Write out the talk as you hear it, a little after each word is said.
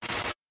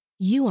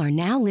You are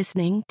now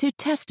listening to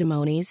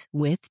Testimonies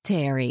with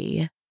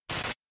Terry.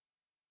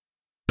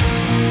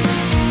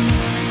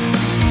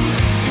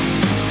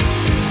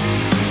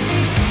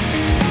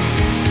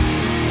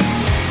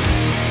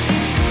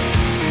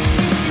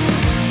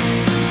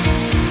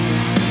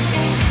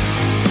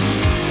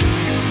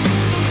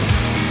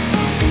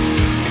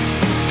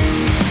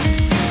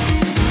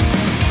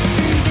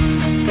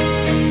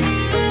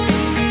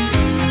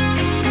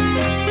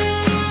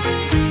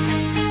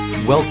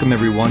 Welcome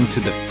everyone to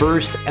the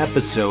first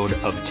episode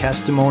of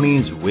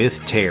Testimonies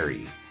with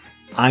Terry.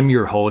 I'm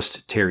your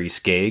host, Terry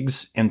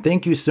Skaggs, and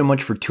thank you so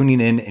much for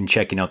tuning in and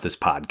checking out this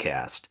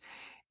podcast.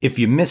 If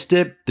you missed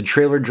it, the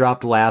trailer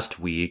dropped last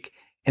week,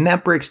 and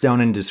that breaks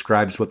down and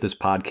describes what this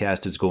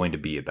podcast is going to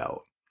be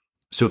about.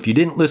 So if you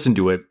didn't listen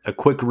to it, a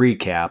quick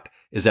recap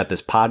is that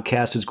this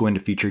podcast is going to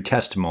feature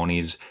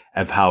testimonies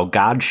of how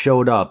God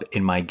showed up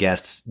in my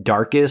guests'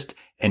 darkest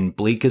and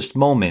bleakest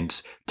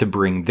moments to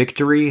bring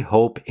victory,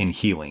 hope, and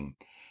healing.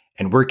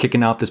 And we're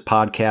kicking off this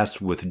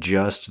podcast with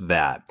just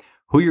that.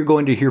 Who you're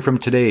going to hear from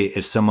today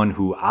is someone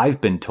who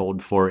I've been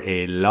told for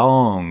a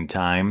long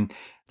time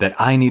that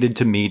I needed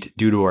to meet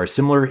due to our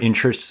similar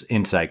interests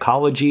in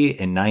psychology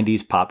and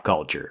 90s pop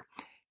culture.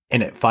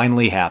 And it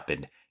finally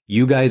happened.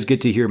 You guys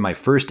get to hear my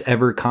first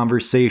ever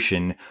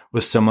conversation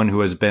with someone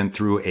who has been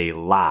through a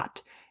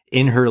lot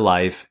in her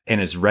life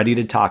and is ready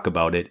to talk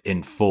about it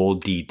in full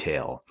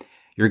detail.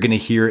 You're going to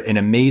hear an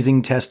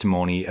amazing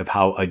testimony of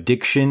how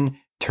addiction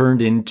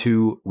turned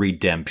into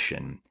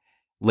redemption.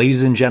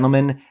 Ladies and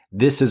gentlemen,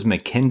 this is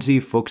Mackenzie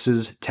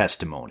Fuchs's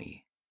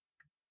testimony.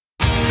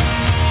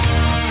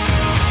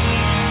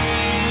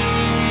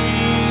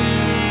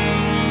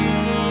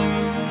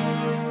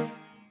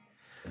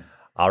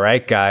 All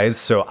right, guys.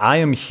 So I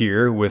am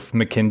here with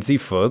Mackenzie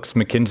Fuchs.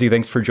 Mackenzie,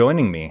 thanks for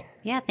joining me.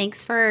 Yeah,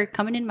 thanks for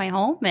coming in my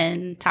home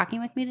and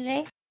talking with me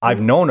today. I've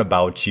known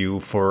about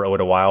you for a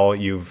little while.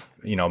 You've,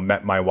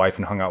 met my wife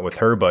and hung out with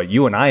her, but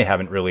you and I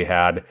haven't really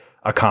had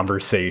a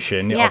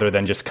conversation other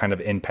than just kind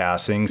of in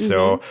passing.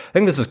 So I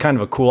think this is kind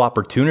of a cool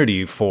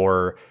opportunity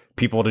for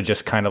people to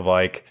just kind of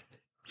like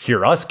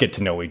hear us get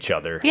to know each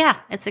other. Yeah,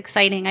 it's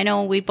exciting. I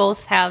know we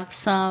both have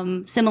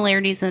some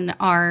similarities in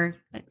our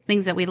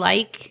things that we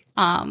like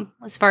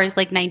as far as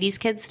like 90s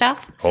kid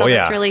stuff. So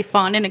it's really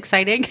fun and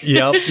exciting.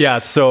 Yep. Yeah.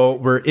 So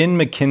we're in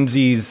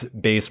Mackenzie's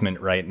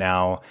basement right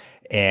now.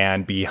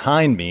 And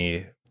behind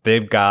me,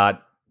 they've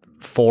got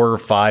 4 or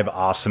 5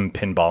 awesome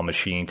pinball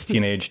machines,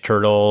 Teenage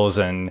Turtles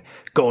and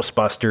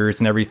Ghostbusters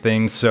and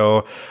everything.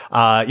 So,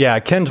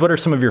 Ken, what are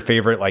some of your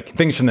favorite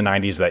things from the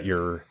 90s that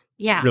you're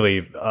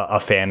really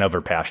a fan of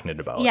or passionate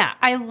about? Yeah,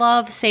 I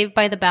love Saved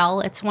by the Bell.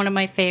 It's one of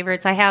my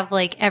favorites. I have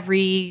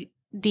every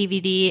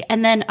DVD.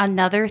 And then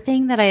another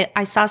thing that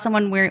I saw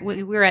someone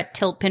we were at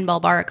Tilt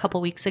Pinball Bar a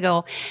couple weeks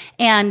ago,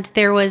 and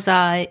there was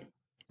a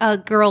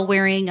girl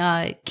wearing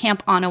a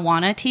Camp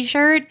Anawana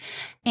t-shirt,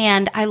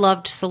 and I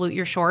loved Salute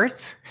Your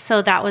Shorts.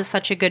 So that was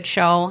such a good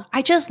show.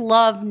 I just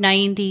love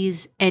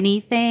 90s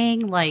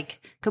anything, like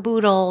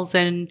caboodles,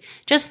 and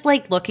just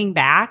looking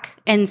back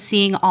and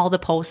seeing all the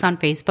posts on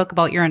Facebook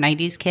about you're a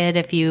 90s kid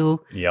if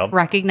you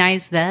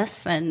recognize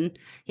this. And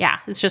yeah,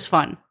 it's just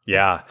fun.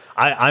 Yeah,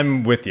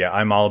 I'm with you.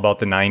 I'm all about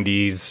the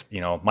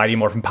 90s. Mighty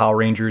Morphin Power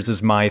Rangers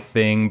is my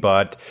thing.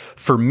 But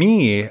for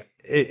me,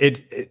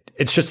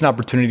 it's just an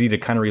opportunity to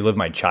kind of relive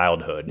my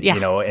childhood,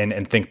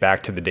 and think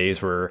back to the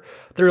days where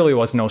there really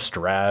was no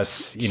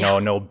stress,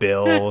 no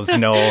bills,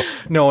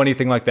 no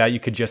anything like that. You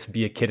could just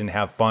be a kid and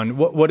have fun.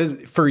 What is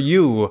for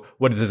you?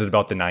 What is it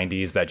about the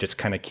 90s that just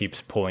kind of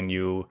keeps pulling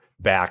you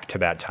back to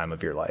that time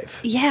of your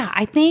life? Yeah,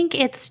 I think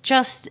it's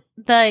just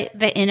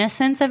the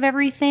innocence of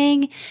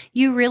everything.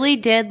 You really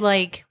did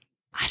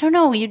I don't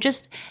know, you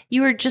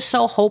were just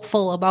so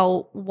hopeful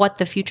about what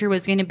the future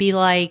was going to be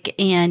like,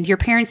 and your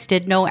parents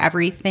did know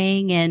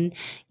everything, and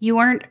you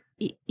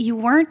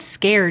weren't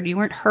scared, you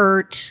weren't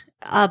hurt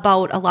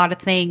about a lot of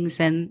things,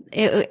 and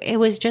it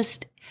was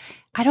just,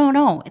 I don't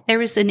know, there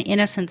was an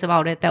innocence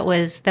about it that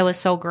was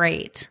so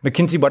great.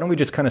 Mackenzie, why don't we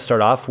just kind of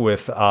start off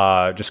with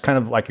just kind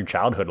of like your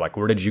childhood,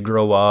 where did you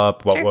grow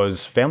up? What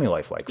was family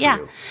life like for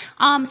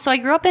you? So I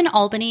grew up in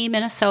Albany,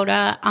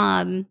 Minnesota.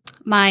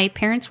 My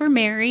parents were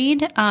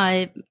married.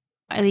 I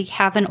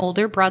have an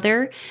older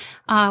brother.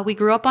 We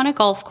grew up on a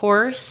golf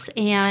course,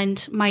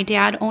 and my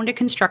dad owned a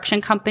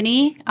construction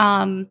company.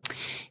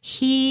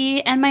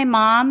 He and my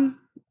mom,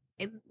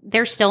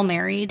 they're still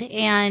married.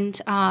 And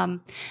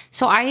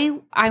so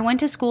I went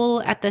to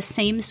school at the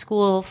same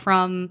school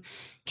from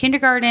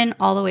kindergarten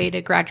all the way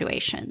to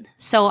graduation.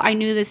 So I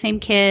knew the same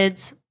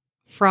kids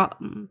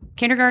from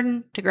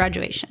kindergarten to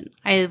graduation.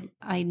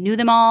 I knew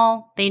them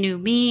all. They knew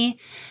me.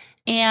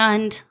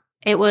 And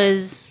it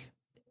was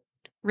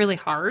really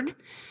hard.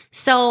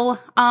 So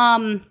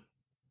I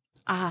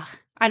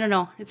don't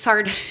know. It's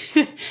hard.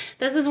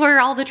 This is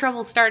where all the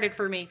trouble started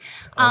for me.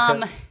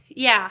 Okay.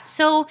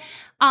 So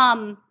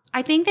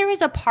I think there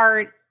was a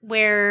part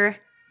where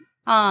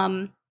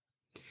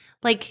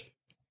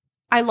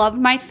I loved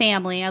my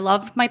family. I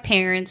loved my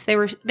parents. They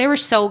were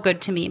so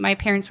good to me. My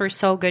parents were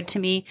so good to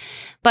me.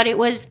 But it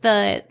was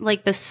the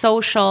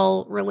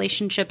social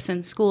relationships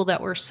in school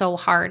that were so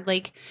hard.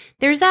 Like,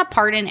 there's that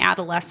part in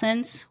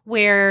adolescence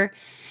where,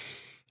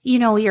 you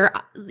know,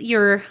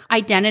 your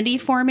identity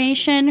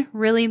formation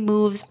really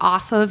moves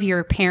off of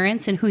your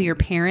parents and who your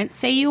parents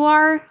say you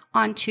are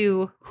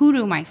onto who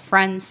do my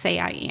friends say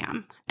I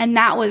am. And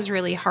that was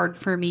really hard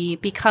for me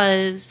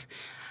because,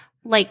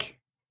 like,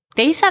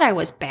 they said I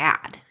was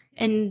bad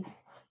and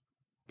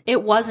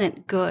it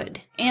wasn't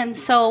good. And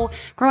so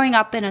growing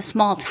up in a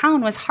small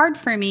town was hard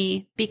for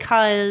me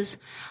because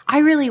I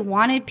really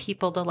wanted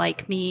people to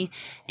like me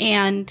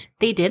and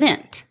they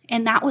didn't.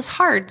 And that was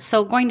hard.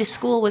 So going to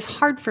school was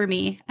hard for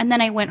me. And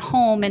then I went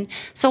home. And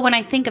so when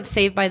I think of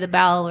Saved by the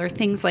Bell or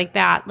things like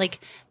that, like,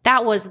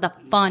 that was the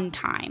fun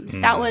times.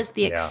 That was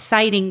the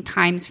exciting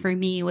times for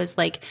me, was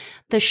like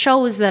the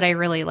shows that I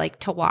really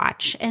liked to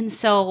watch. And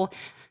so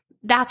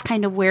that's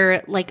kind of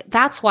where, like,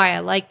 that's why I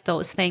liked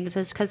those things,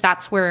 is because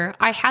that's where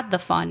I had the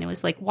fun. It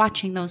was like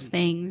watching those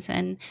things.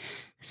 And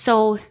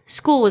so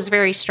school was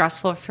very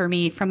stressful for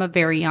me from a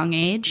very young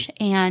age.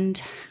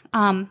 And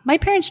my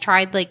parents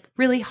tried like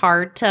really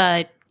hard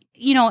to,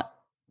 you know,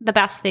 the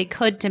best they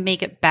could to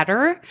make it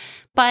better,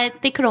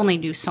 but they could only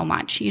do so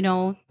much, you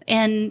know,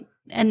 and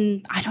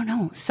I don't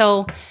know.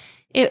 So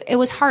it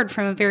was hard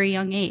from a very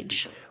young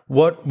age.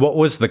 What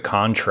was the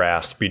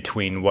contrast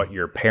between what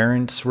your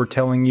parents were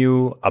telling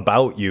you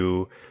about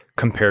you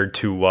compared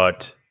to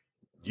what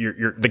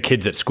the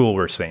kids at school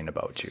were saying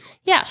about you?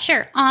 Yeah,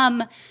 sure.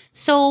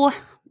 So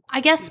I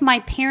guess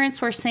my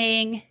parents were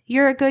saying,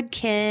 you're a good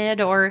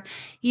kid, or,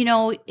 you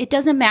know, it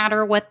doesn't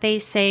matter what they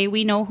say.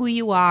 We know who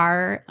you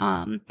are.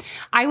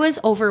 I was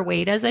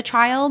overweight as a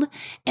child.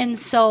 And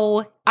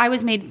so I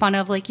was made fun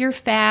of, like, you're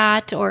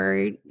fat,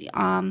 or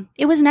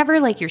it was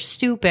never like you're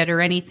stupid or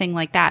anything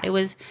like that. It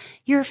was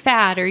you're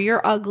fat or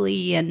you're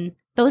ugly. And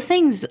those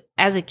things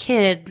as a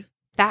kid,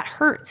 that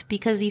hurts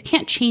because you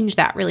can't change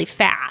that really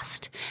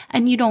fast.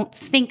 And you don't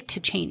think to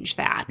change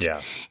that.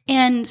 Yeah.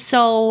 And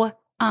so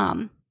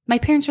my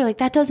parents were like,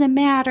 that doesn't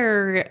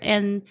matter.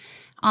 And,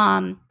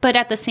 but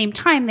at the same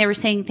time, they were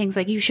saying things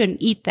like, you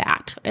shouldn't eat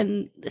that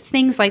and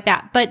things like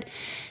that. But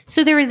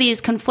so there were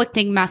these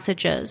conflicting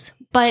messages,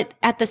 but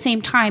at the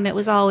same time, it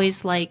was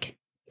always like,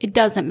 it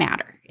doesn't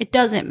matter. It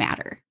doesn't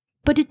matter.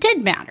 But it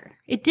did matter.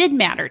 It did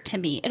matter to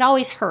me. It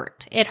always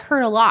hurt. It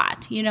hurt a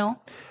lot, you know?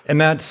 And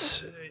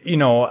that's, you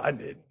know,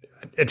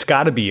 it's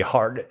got to be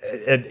hard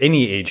at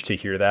any age to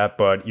hear that.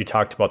 But you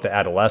talked about the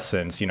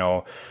adolescence, you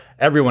know,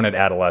 everyone at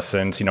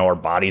adolescence, you know, our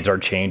bodies are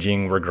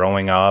changing, we're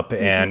growing up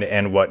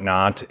and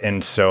whatnot.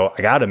 And so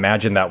I got to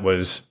imagine that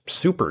was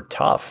super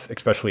tough,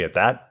 especially at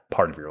that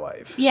part of your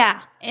life.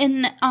 Yeah.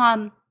 And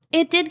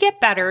it did get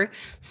better.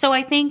 So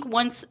I think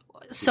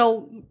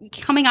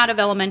coming out of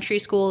elementary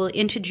school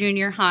into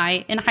junior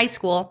high, in high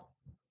school,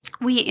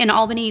 in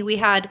Albany, we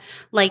had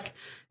like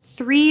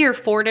 3 or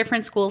 4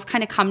 different schools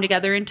kind of come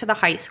together into the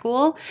high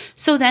school.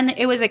 So then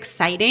it was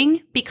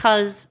exciting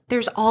because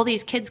there's all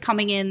these kids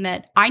coming in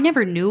that I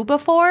never knew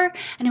before.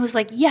 And it was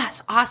like,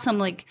 yes, awesome.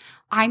 Like,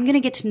 I'm going to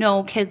get to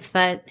know kids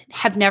that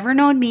have never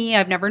known me.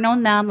 I've never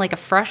known them, like a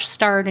fresh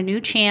start, a new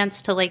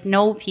chance to like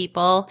know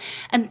people.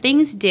 And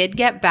things did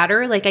get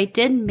better. Like, I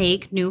did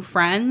make new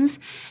friends.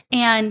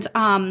 And,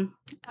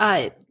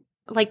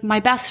 like my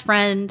best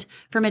friend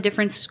from a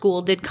different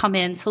school did come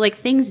in. So like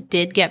things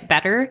did get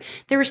better.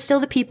 There were still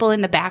the people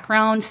in the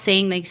background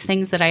saying these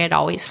things that I had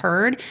always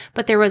heard,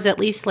 but there was at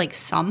least like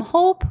some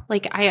hope.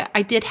 Like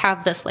I did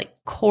have this like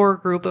core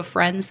group of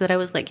friends that I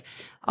was like,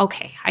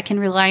 okay, I can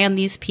rely on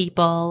these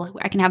people.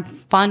 I can have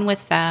fun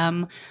with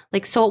them.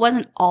 Like, so it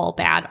wasn't all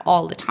bad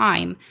all the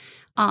time.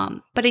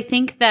 But I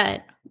think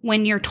that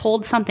when you're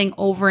told something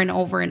over and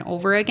over and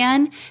over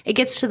again, it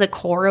gets to the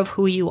core of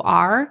who you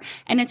are.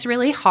 And it's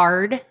really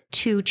hard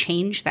to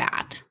change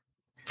that.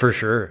 For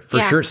sure.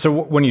 Sure. So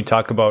when you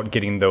talk about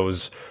getting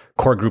those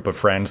core group of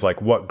friends,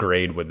 like what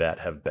grade would that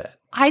have been?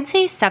 I'd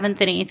say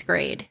 7th and 8th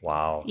grade.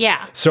 Wow.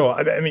 Yeah. So,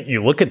 I mean,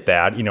 you look at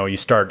that, you know, you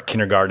start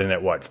kindergarten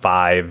at what,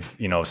 5,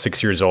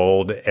 6 years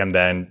old. And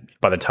then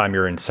by the time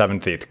you're in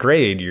 7th, 8th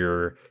grade,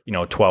 you're,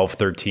 12,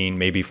 13,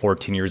 maybe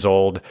 14 years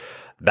old.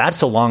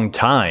 That's a long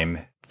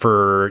time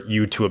for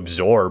you to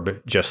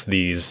absorb just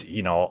these,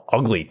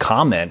 ugly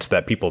comments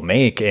that people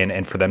make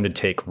and for them to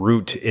take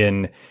root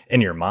in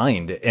your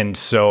mind. And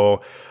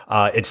so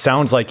it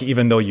sounds like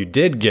even though you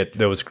did get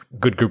those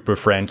good group of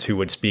friends who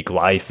would speak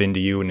life into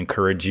you and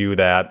encourage you,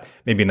 that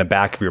maybe in the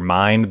back of your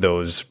mind,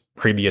 those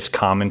previous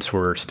comments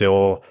were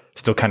still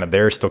kind of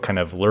there, still kind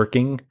of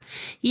lurking.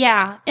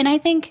 Yeah. And I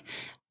think,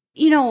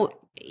 you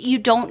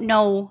don't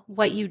know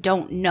what you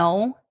don't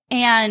know.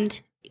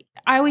 And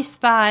I always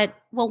thought,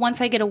 well,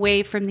 once I get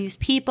away from these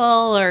people,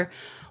 or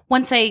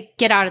once I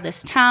get out of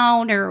this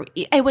town, or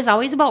it was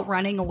always about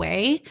running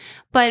away.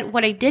 But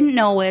what I didn't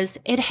know is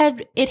it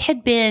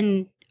had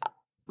been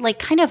like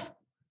kind of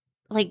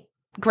like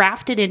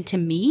grafted into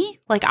me.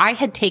 Like I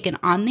had taken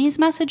on these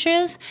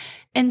messages.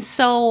 And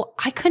so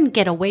I couldn't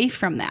get away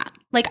from that.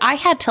 Like I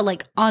had to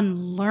like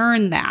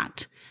unlearn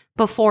that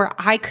before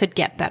I could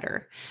get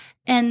better.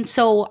 And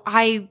so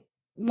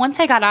once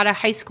I got out of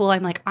high school,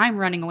 I'm like, I'm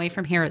running away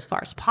from here as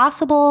far as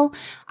possible.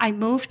 I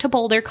moved to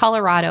Boulder,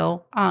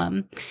 Colorado.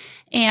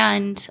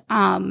 And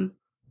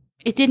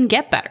it didn't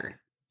get better.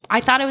 I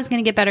thought it was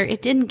going to get better.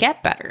 It didn't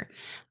get better.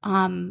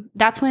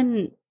 That's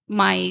when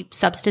my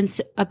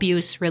substance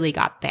abuse really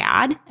got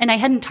bad. And I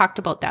hadn't talked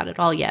about that at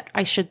all yet.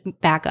 I should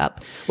back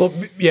up. Well,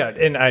 yeah,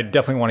 and I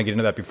definitely want to get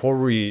into that. Before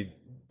we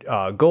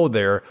go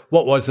there,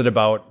 what was it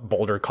about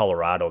Boulder,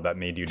 Colorado that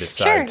made you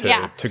decide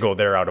to go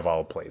there out of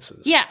all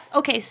places? Yeah.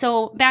 Okay.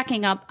 So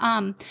backing up,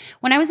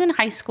 when I was in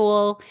high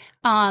school,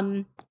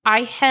 I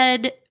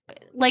had,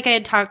 like I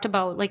had talked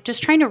about, like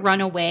just trying to run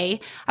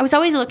away. I was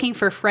always looking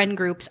for friend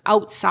groups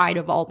outside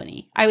of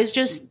Albany.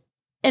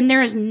 And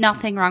there is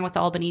nothing wrong with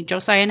Albany.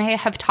 Josiah and I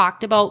have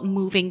talked about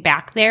moving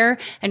back there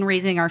and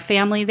raising our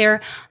family there.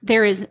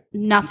 There is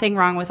nothing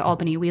wrong with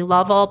Albany. We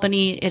love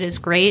Albany. It is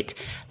great.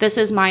 This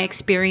is my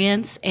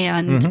experience,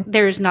 and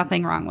there is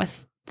nothing wrong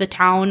with the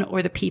town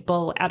or the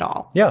people at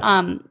all.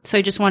 Yeah. So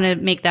I just want to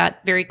make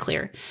that very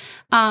clear.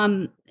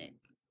 So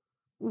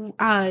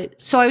I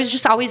was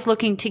just always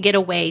looking to get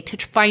away,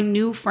 to find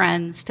new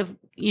friends,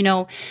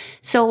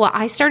 so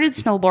I started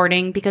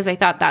snowboarding because I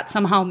thought that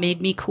somehow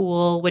made me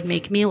cool, would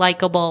make me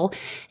likable.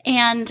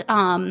 And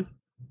I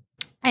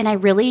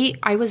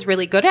was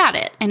really good at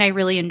it, and I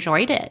really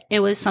enjoyed it. It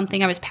was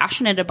something I was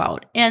passionate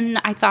about. And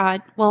I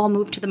thought, well, I'll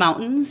move to the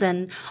mountains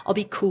and I'll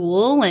be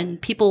cool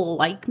and people will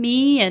like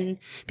me. And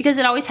because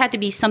it always had to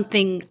be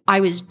something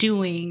I was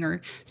doing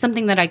or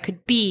something that I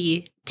could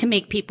be to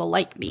make people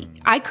like me.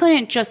 I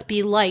couldn't just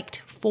be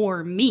liked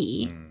for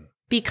me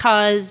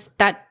because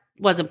that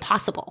wasn't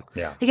possible.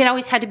 Yeah. Like it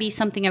always had to be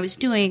something I was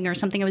doing or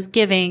something I was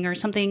giving or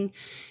something.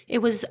 It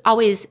was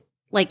always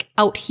like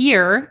out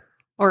here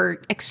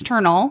or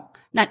external,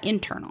 not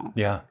internal.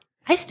 Yeah.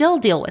 I still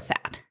deal with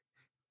that.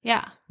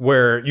 Yeah.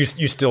 Where you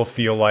still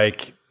feel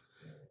like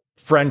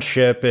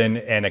friendship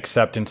and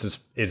acceptance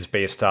is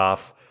based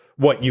off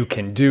what you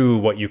can do,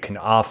 what you can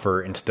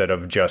offer instead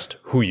of just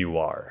who you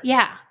are.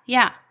 Yeah.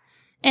 Yeah.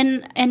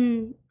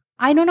 And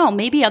I don't know,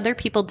 maybe other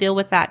people deal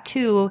with that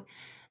too.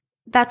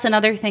 That's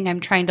another thing I'm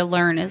trying to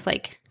learn is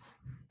like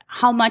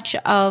how much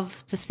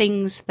of the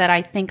things that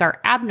I think are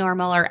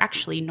abnormal are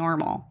actually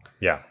normal.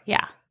 Yeah.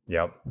 Yeah.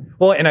 Yep.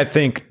 Well, and I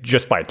think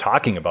just by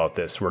talking about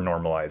this, we're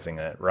normalizing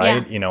it,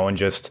 right? Yeah. And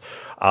just,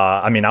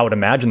 I would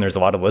imagine there's a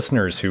lot of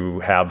listeners who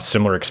have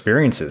similar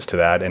experiences to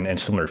that and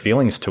similar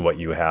feelings to what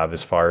you have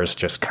as far as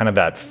just kind of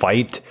that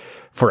fight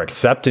for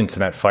acceptance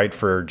and that fight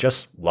for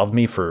just love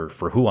me for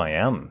who I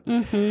am.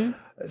 Mm-hmm.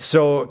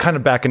 So kind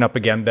of backing up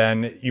again,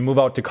 then you move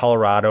out to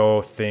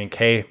Colorado, think,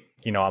 hey,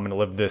 I'm going to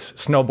live this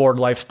snowboard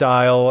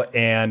lifestyle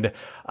and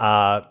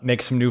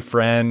make some new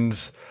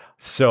friends.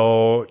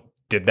 So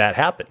did that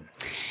happen?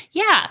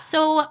 Yeah.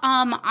 So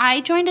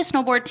I joined a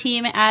snowboard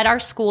team at our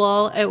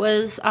school. It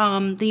was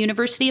the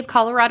University of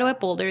Colorado at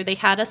Boulder. They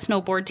had a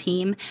snowboard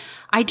team.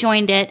 I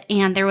joined it,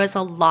 and there was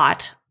a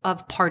lot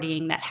of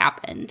partying that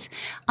happened.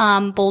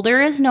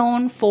 Boulder is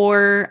known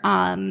for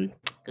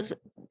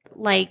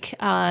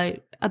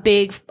a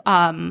big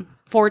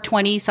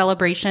 420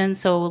 celebration,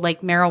 so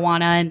like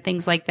marijuana and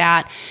things like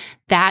that.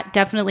 That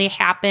definitely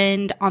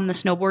happened on the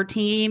snowboard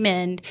team,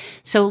 and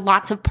so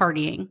lots of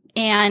partying.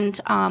 And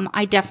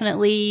I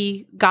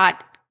definitely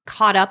got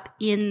caught up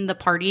in the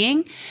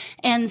partying,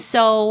 and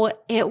so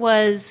it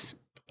was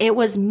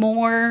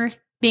more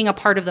being a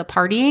part of the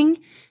partying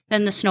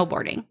than the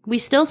snowboarding. We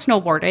still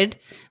snowboarded,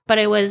 but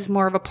it was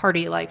more of a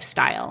party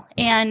lifestyle.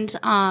 And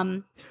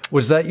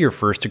was that your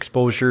first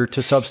exposure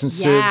to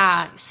substances?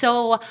 Yeah.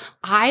 So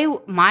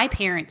my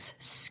parents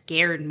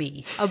scared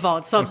me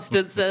about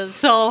substances.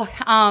 So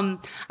I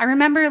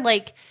remember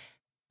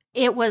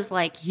it was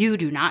like, you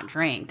do not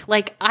drink.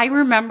 Like I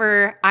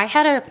remember I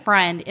had a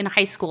friend in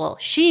high school.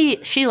 She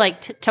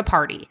liked to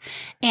party.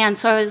 And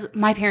so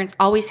my parents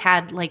always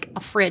had like a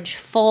fridge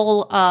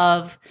full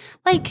of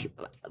like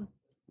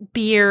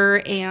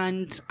beer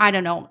and I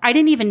don't know. I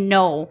didn't even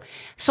know.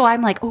 So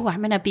I'm like, oh,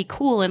 I'm going to be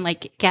cool and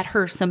like get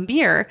her some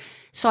beer.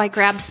 So I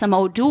grabbed some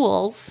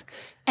O'Doul's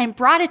and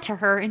brought it to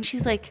her. And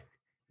she's like,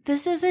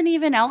 this isn't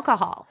even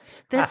alcohol.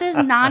 This is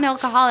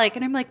non-alcoholic.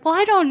 And I'm like, well,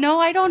 I don't know.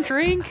 I don't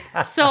drink.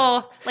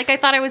 So like I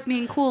thought I was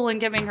being cool and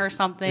giving her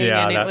something.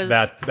 Yeah, and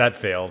that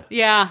failed.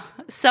 Yeah.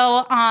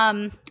 So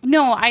I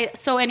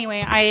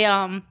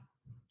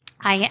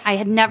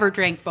had never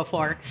drank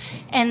before.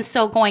 And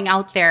so going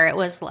out there, it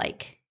was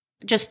like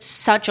just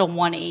such a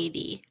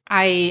 180.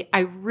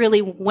 I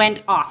really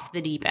went off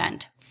the deep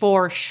end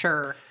for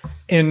sure.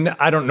 And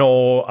I don't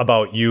know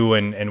about you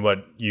and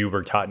what you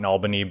were taught in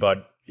Albany,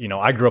 but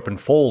I grew up in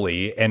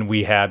Foley and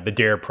we had the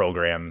DARE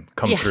program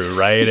come through,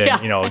 right? Yeah.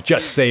 And,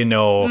 just say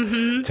no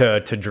to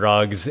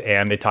drugs.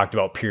 And they talked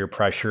about peer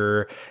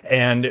pressure.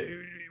 And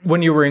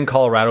when you were in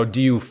Colorado,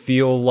 do you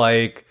feel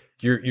like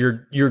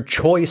your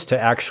choice to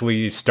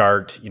actually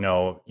start,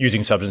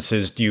 using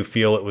substances, do you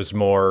feel it was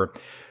more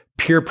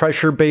peer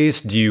pressure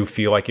based? Do you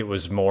feel like it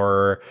was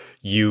more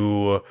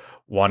you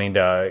wanting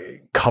to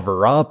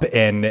cover up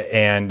and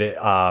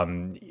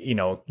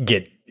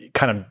get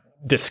kind of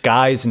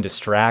disguise and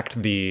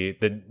distract the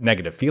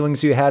negative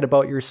feelings you had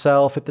about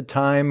yourself at the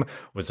time?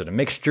 Was it a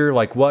mixture?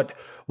 Like what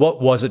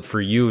was it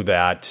for you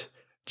that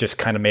just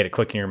kind of made it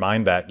click in your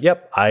mind that,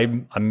 yep,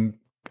 I'm going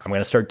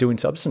to start doing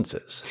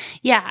substances?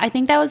 Yeah, I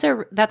think that's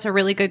a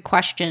really good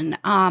question.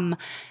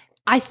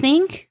 I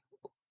think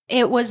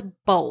it was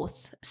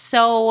both.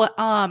 So,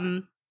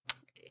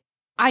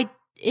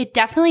 it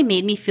definitely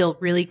made me feel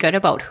really good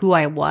about who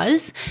I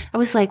was. I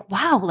was like,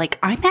 wow, like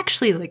I'm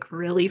actually like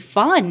really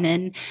fun,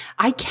 and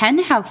I can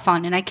have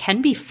fun, and I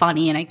can be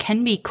funny, and I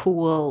can be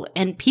cool,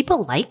 and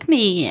people like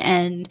me.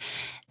 And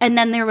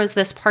then there was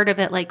this part of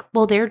it like,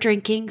 well, they're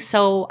drinking,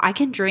 so I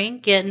can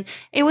drink. And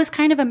it was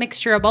kind of a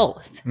mixture of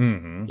both.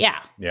 Mm-hmm. Yeah.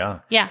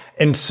 Yeah. Yeah.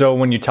 And so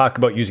when you talk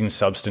about using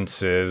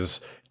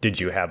substances, did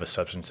you have a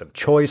substance of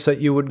choice that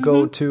you would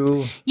go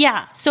to?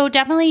 Yeah. So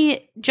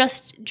definitely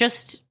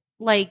just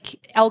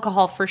like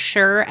alcohol for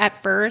sure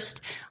at first.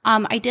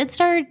 I did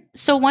start,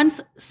 so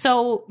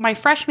my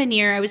freshman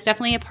year, I was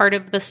definitely a part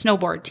of the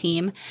snowboard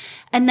team.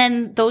 And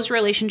then those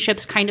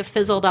relationships kind of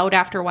fizzled out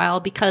after a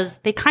while because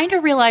they kind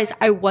of realized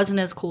I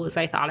wasn't as cool as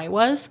I thought I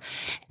was.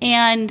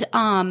 And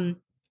I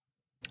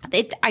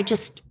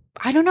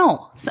don't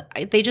know.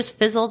 They just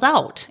fizzled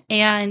out.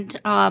 And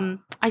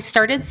I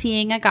started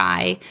seeing a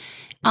guy,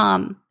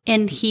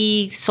 and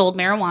he sold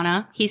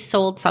marijuana. He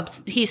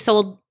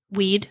sold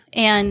weed.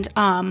 And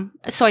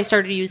so I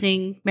started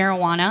using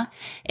marijuana,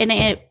 and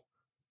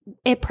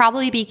it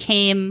probably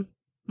became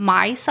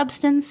my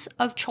substance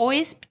of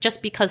choice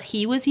just because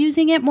he was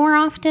using it more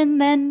often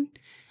than,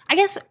 I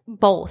guess,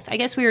 both. I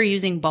guess we were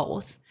using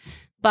both.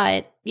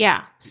 But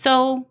yeah,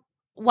 so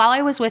while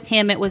I was with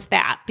him, it was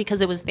that because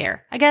it was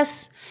there. I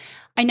guess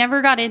I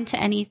never got into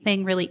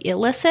anything really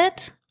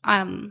illicit.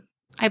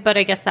 But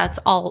I guess that's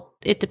all.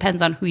 It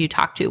depends on who you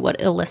talk to, what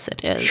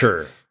illicit is.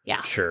 Sure.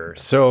 Yeah. Sure.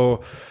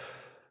 So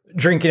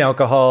drinking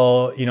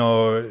alcohol,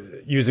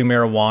 using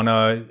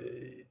marijuana,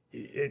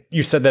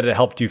 you said that it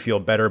helped you feel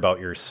better about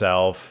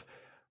yourself.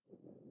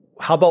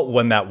 How about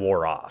when that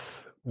wore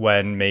off?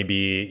 When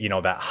maybe,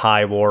 that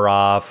high wore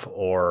off,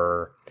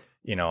 or,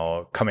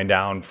 coming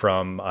down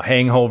from a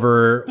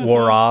hangover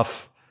wore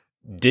off,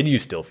 did you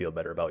still feel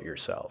better about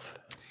yourself?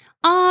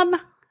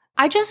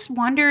 I just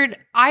wondered,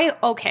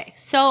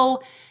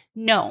 so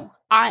no,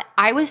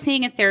 I was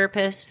seeing a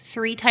therapist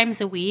 3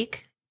 times a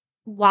week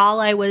while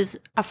I was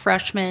a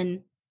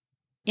freshman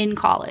in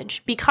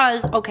college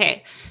because,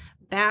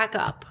 back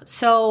up.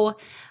 So,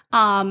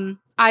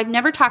 I've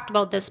never talked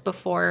about this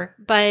before,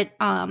 but,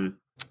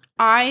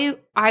 I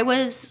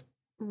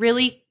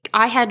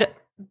had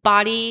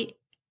body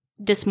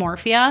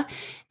dysmorphia,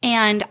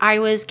 and I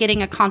was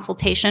getting a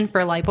consultation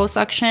for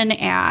liposuction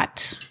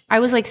I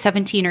was like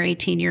 17 or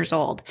 18 years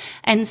old.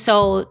 And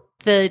so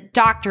the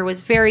doctor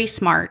was very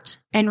smart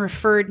and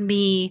referred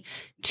me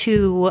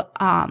to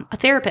a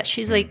therapist.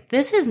 She's like,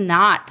 this is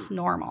not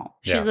normal.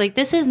 She's like,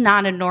 this is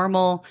not a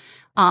normal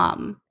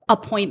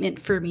appointment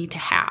for me to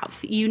have.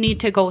 You need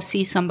to go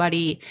see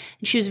somebody.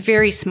 And she was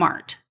very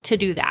smart to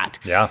do that.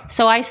 Yeah.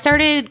 So I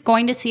started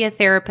going to see a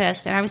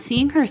therapist, and I was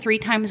seeing her 3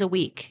 times a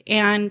week.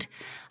 And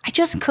I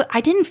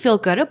didn't feel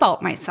good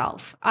about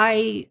myself.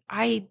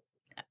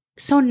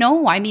 So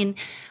no, I mean,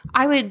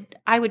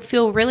 I would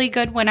feel really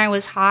good when I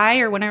was high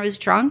or when I was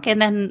drunk.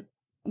 And then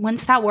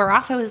once that wore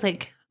off, I was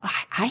like,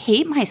 I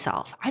hate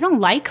myself. I don't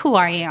like who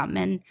I am.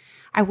 And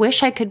I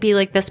wish I could be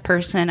like this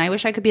person. I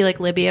wish I could be like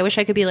Libby. I wish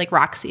I could be like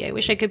Roxy. I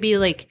wish I could be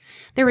like,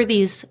 there were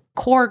these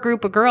core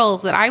group of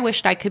girls that I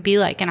wished I could be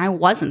like, and I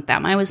wasn't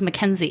them. I was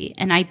Mackenzie,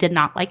 and I did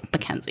not like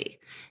Mackenzie.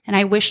 And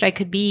I wished I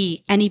could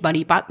be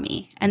anybody but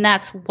me. And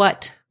that's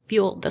what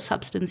fueled the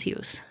substance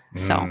use.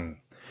 So.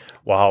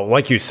 Wow.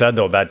 Like you said,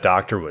 though, that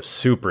doctor was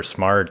super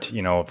smart.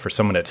 For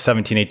someone at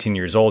 17, 18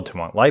 years old to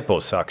want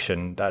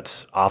liposuction,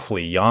 that's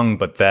awfully young.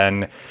 But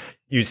then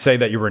you say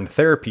that you were in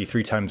therapy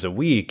 3 times a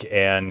week.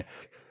 And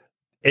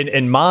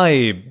in my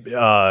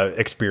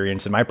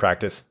experience, in my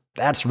practice,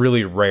 that's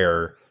really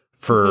rare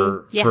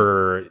for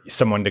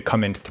someone to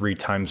come in 3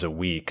 times a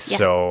week. Yeah.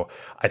 So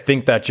I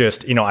think that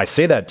just, I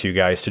say that to you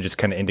guys to just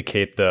kind of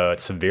indicate the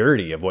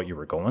severity of what you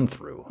were going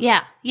through.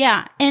 Yeah.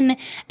 Yeah. And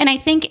I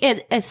think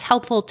it's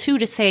helpful too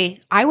to say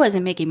I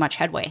wasn't making much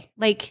headway.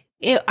 Like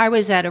I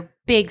was at a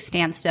big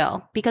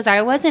standstill because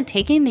I wasn't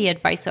taking the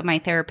advice of my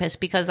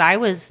therapist because I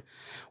was,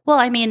 well,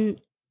 I mean,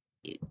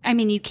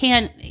 you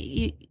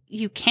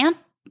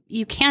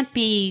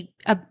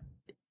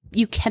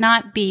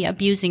cannot be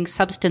abusing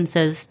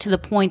substances to the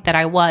point that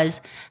I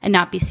was and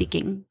not be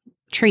seeking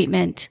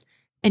treatment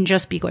and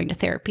just be going to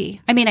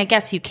therapy. I mean, I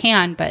guess you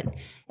can, but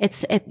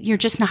you're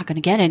just not going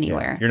to get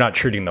anywhere. Yeah, you're not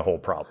treating the whole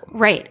problem.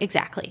 Right.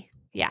 Exactly.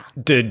 Yeah.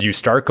 Did you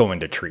start going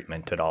to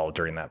treatment at all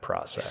during that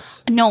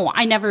process? No,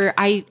 I never.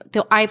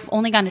 I've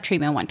only gone to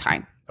treatment 1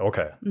 time.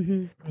 Okay.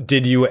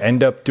 Did you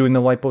end up doing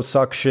the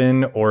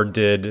liposuction or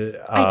did...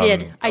 I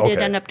did. I did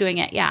end up doing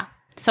it. Yeah.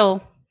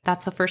 So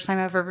that's the first time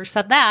I've ever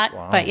said that.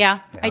 Wow. But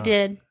yeah, I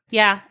did.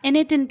 Yeah. And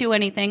it didn't do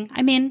anything.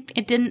 I mean,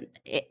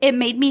 it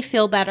made me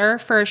feel better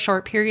for a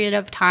short period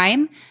of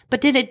time,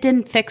 but it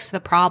didn't fix the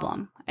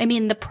problem. I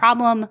mean, the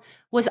problem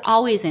was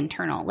always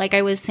internal. Like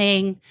I was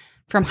saying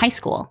from high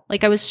school,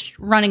 like I was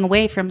running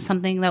away from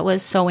something that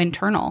was so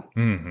internal.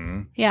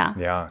 Mm-hmm. Yeah.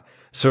 Yeah.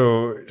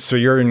 So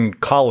you're in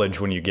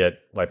college when you get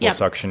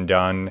liposuction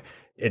done.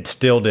 It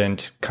still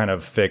didn't kind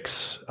of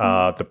fix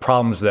the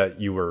problems that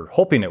you were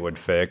hoping it would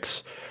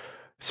fix.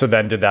 So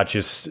then did that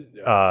just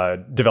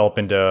develop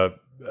into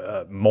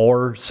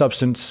more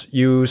substance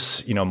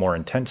use, more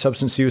intense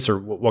substance use, or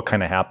what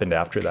kind of happened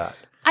after that?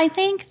 I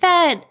think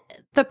that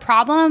the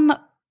problem,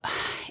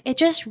 it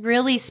just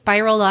really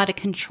spiraled out of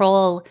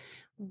control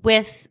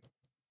with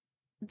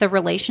the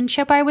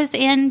relationship I was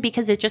in,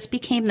 because it just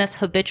became this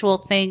habitual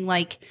thing.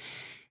 Like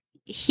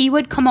he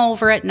would come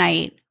over at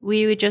night,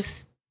 we would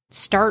just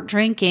start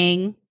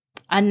drinking,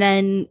 and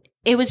then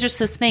it was just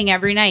this thing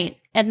every night.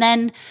 And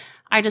then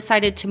I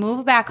decided to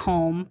move back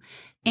home,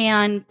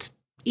 and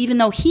even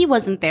though he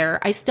wasn't there,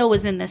 I still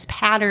was in this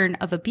pattern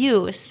of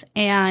abuse,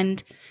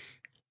 and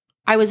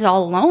I was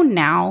all alone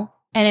now,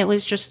 and it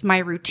was just my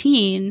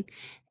routine,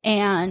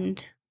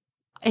 and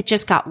it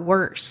just got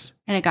worse,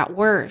 and it got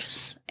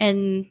worse.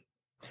 And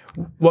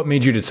what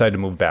made you decide to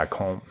move back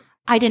home?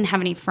 I didn't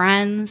have any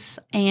friends,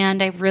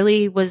 and I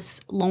really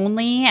was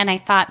lonely, and I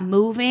thought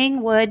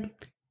moving would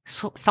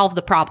solve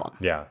the problem.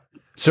 Yeah.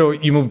 So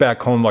you moved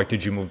back home,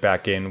 did you move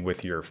back in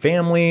with your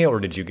family, or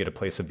did you get a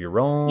place of your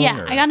own?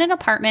 Yeah, I got an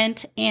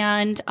apartment,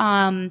 and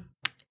then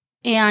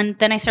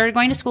I started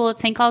going to school at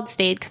St. Cloud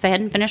State because I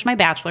hadn't finished my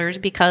bachelor's,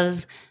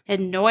 because I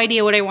had no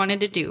idea what I wanted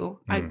to do.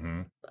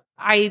 Mm-hmm.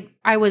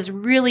 I was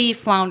really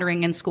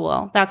floundering in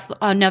school. That's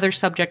another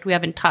subject we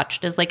haven't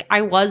touched, is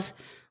I was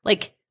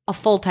a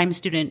full-time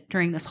student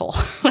during this whole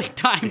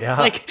time.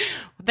 Yeah.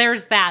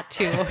 There's that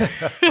too.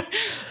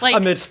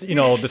 Amidst, the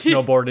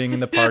snowboarding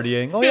and the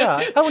partying. Oh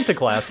yeah, I went to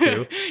class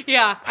too.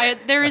 Yeah,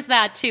 there is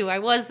that too. I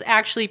was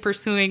actually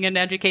pursuing an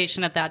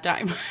education at that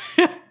time.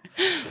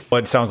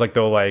 But it sounds like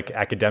though,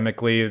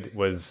 academically it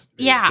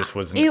just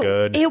wasn't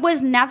good. It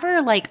was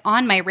never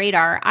on my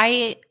radar.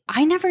 I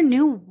never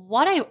knew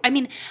what I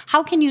mean,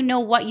 how can you know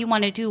what you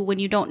want to do when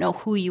you don't know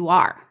who you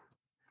are?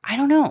 I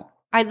don't know.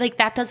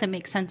 That doesn't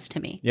make sense to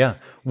me. Yeah.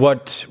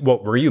 What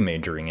were you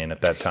majoring in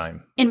at that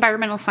time?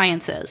 Environmental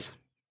sciences.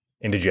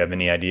 And did you have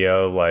any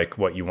idea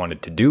what you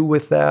wanted to do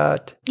with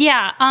that?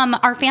 Yeah.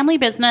 Our family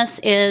business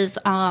is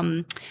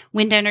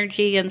wind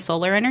energy and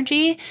solar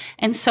energy.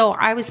 And so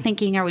I was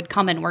thinking I would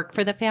come and work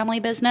for the family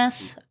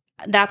business.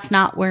 That's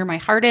not where my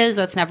heart is.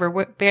 That's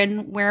never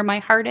been where my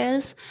heart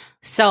is.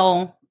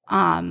 So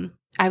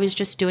I was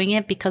just doing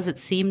it because it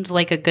seemed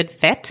like a good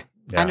fit.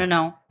 Yeah. I don't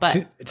know, but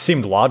it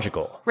seemed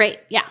logical. Right.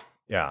 Yeah.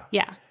 Yeah.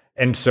 Yeah.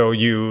 And so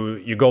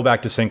you go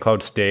back to St.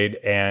 Cloud State,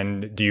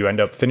 and do you end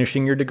up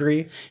finishing your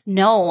degree?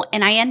 No.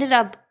 And I ended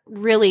up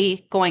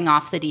really going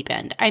off the deep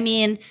end. I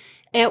mean,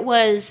 it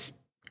was,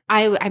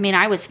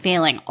 I was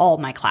failing all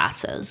my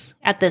classes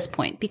at this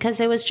point, because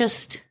it was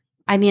just,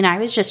 I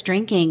was just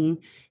drinking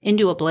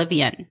into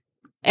oblivion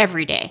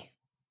every day.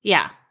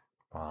 Yeah.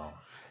 Wow.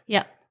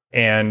 Yeah.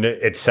 And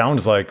it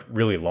sounds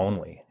really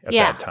lonely at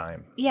that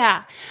time.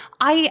 Yeah.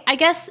 I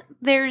guess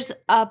there's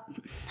a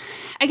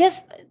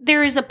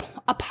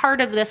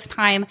part of this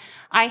time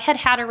I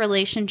had a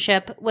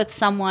relationship with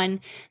someone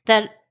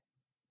that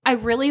I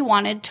really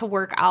wanted to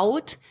work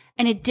out,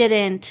 and it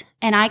didn't.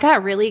 And I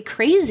got really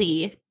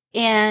crazy.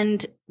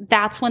 And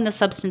that's when the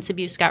substance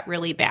abuse got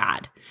really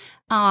bad.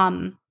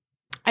 I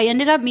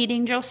ended up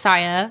meeting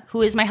Josiah,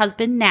 who is my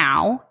husband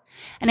now,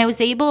 and I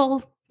was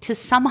able to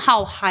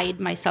somehow hide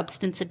my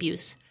substance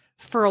abuse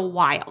for a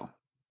while.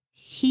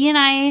 He and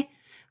I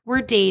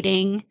were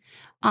dating,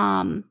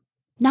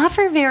 not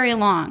for very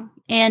long,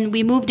 and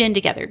we moved in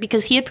together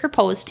because he had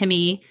proposed to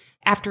me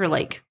after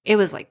it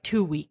was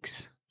 2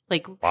 weeks.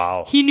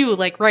 Wow. He knew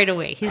right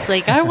away. He's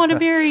I want to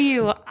marry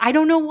you. I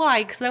don't know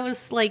why, because I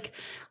was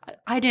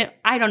I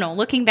don't know.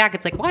 Looking back,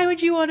 it's why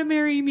would you want to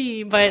marry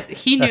me? But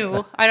he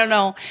knew. I don't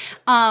know.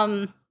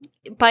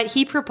 But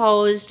he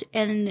proposed,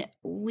 and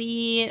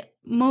we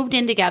moved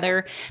in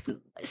together.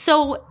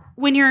 So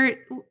when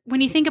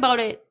you think about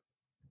it,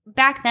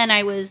 back then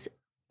I was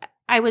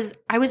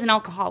an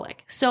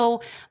alcoholic.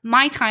 So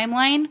my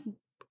timeline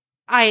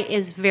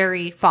is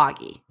very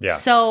foggy. Yeah.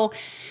 So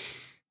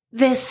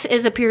this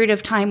is a period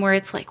of time where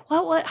it's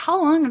what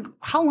how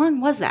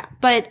long was that?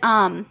 But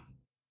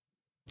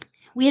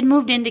we had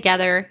moved in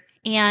together,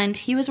 and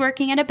he was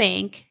working at a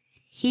bank.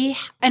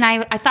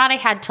 I thought I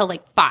had till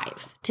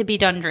 5 to be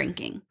done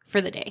drinking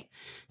for the day.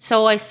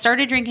 So I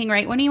started drinking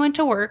right when he went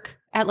to work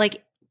at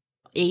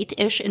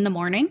 8-ish in the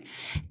morning.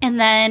 And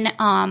then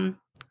I'm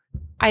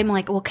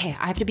okay,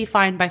 I have to be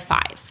fine by 5.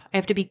 I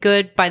have to be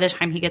good by the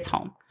time he gets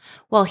home.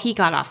 Well, he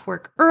got off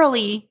work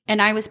early,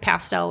 and I was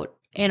passed out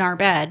in our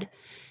bed.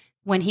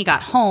 when he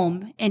got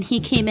home, and he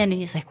came in and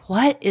he's like,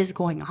 what is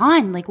going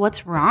on? Like,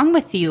 what's wrong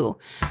with you?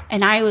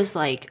 And I was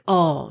like,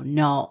 oh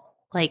no,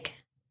 like,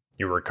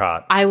 you were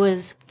caught. I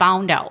was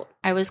found out.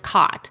 I was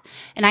caught.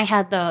 And I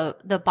had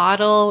the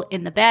bottle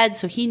in the bed,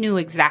 so he knew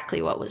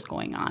exactly what was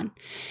going on.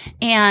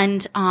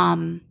 And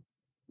I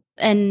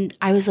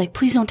was like,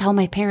 please don't tell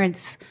my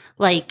parents,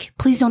 like,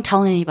 please don't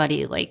tell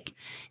anybody. Like,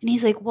 and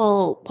he's like,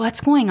 well,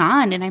 what's going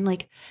on? And I'm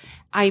like,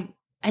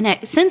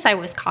 since I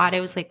was caught,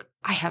 I was like,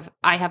 I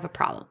have a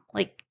problem.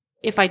 Like,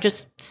 if I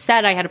just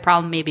said I had a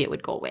problem, maybe it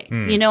would go away,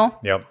 you know?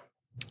 Yep.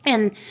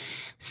 And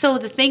so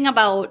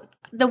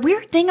the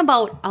weird thing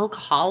about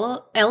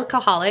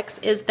alcoholics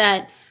is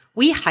that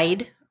we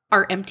hide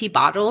our empty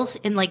bottles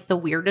in like the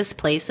weirdest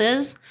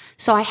places.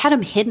 So I had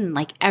them hidden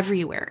like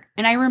everywhere.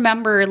 And I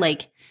remember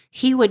like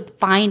he would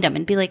find them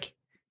and be like,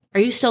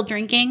 are you still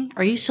drinking?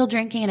 Are you still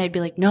drinking? And I'd be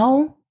like,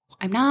 no,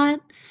 I'm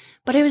not.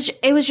 But it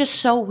was just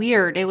so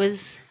weird. It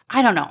was,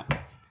 I don't know.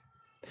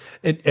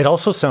 It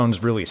also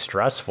sounds really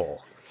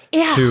stressful.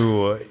 Yeah.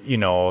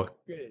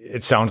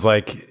 It sounds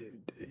like,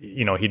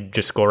 he'd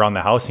just go around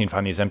the house and he'd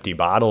find these empty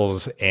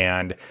bottles.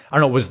 And I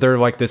don't know, was there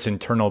like this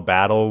internal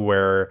battle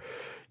where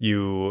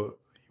you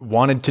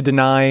wanted to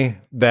deny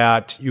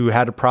that you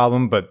had a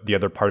problem, but the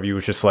other part of you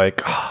was just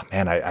like, oh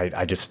man,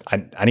 I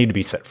need to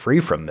be set free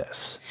from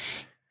this?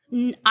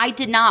 I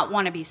did not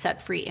want to be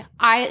set free.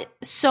 And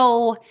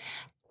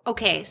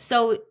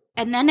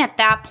then at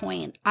that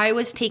point, I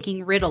was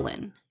taking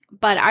Ritalin,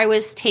 but I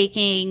was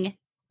taking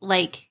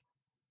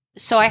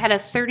so I had a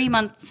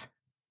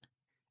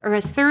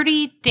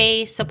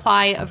 30-day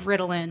supply of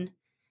Ritalin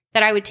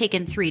that I would take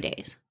in 3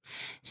 days.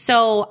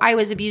 So I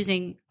was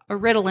abusing a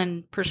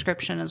Ritalin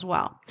prescription as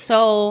well.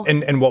 So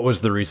and what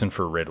was the reason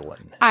for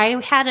Ritalin? I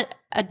had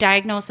a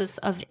diagnosis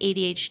of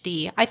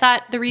ADHD. I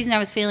thought the reason I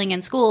was failing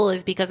in school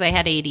is because I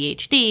had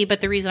ADHD, but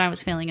the reason I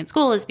was failing in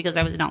school is because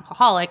I was an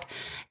alcoholic,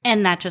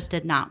 and that just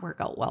did not work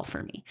out well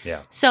for me.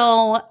 Yeah.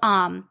 So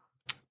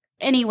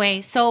anyway,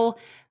 so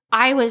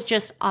I was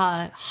just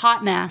a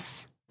hot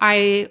mess.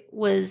 I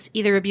was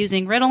either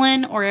abusing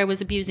Ritalin or I was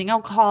abusing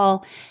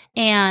alcohol,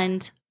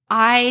 and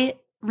I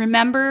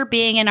remember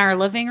being in our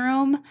living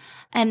room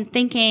and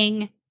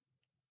thinking,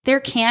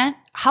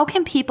 how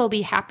can people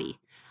be happy?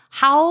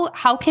 How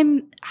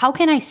can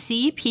I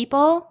see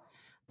people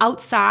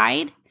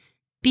outside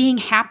being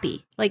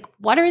happy? Like,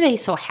 what are they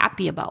so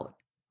happy about?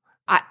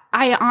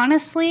 I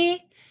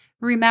honestly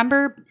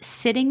remember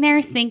sitting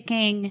there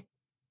thinking,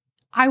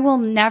 I will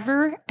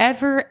never,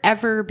 ever,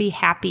 ever be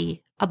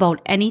happy about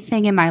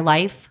anything in my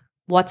life.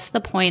 What's the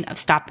point of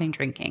stopping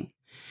drinking?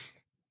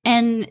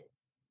 And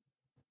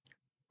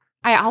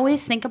I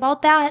always think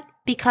about that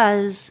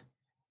because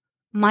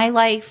my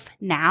life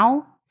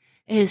now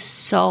is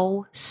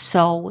so,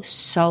 so,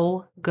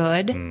 so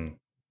good. Mm.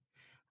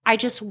 I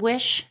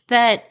wish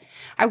that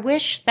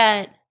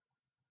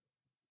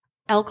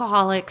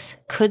alcoholics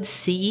could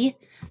see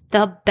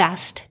the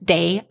best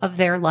day of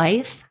their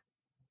life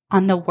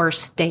on the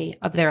worst day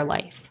of their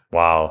life.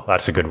 Wow,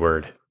 that's a good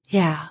word.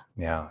 Yeah.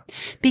 Yeah.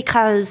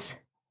 Because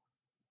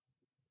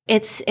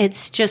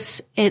it's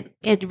just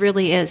it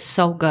really is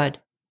so good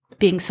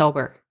being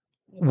sober.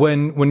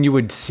 When you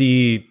would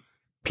see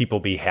people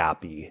be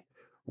happy,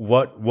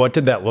 what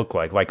did that look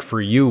like? Like for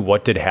you,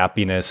 what did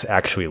happiness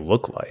actually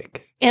look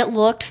like? It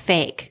looked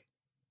fake.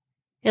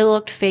 It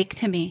looked fake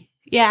to me.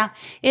 Yeah.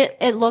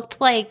 It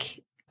looked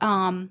like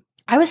I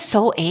was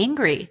so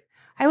angry.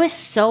 I was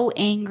so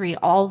angry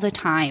all the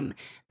time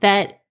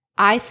that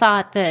I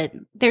thought that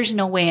there's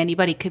no way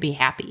anybody could be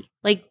happy.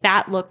 Like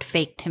that looked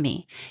fake to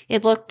me.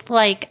 It looked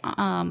like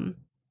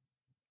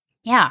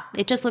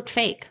it just looked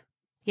fake.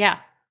 Yeah.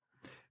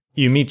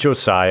 You meet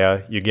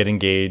Josiah, you get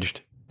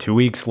engaged. 2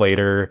 weeks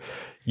later,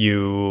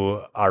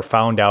 you are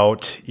found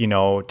out,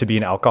 to be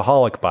an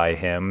alcoholic by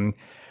him.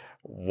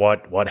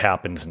 What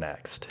happens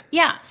next?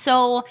 Yeah.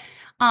 So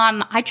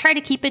I try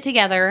to keep it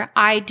together.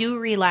 I do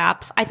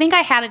relapse. I think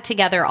I had it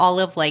together all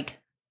of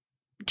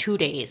 2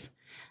 days.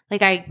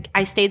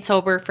 I stayed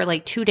sober for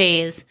 2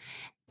 days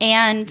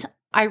and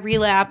I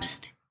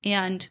relapsed,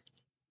 and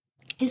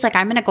he's like,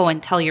 I'm going to go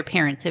and tell your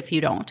parents if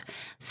you don't.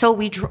 So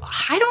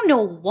I don't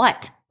know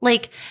what,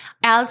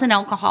 as an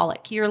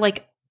alcoholic, you're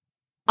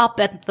up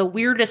at the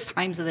weirdest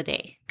times of the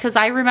day. Cause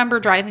I remember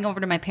driving over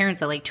to my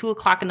parents at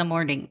 2:00 in the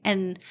morning.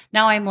 And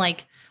now I'm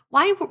like,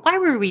 why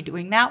were we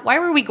doing that? Why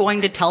were we going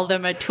to tell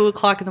them at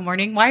 2:00 in the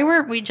morning? Why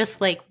weren't we just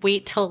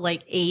wait till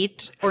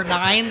 8 or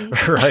 9?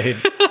 Right.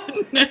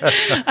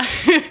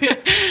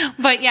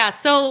 But yeah,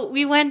 so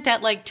we went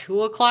at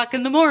 2:00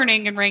 in the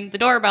morning and rang the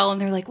doorbell,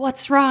 and they're like,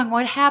 what's wrong?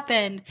 What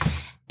happened?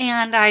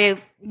 And I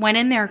went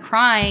in there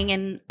crying,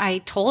 and I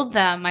told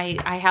them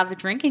I have a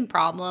drinking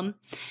problem.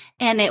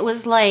 And it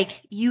was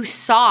you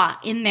saw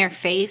in their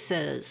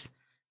faces,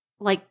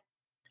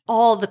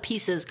 all the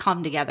pieces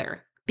come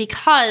together.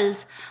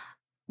 Because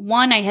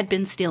one, I had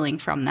been stealing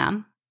from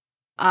them.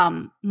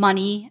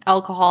 money,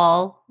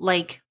 alcohol,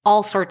 like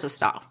all sorts of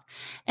stuff.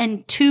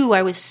 And 2,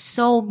 I was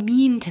so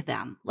mean to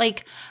them.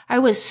 Like I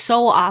was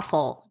so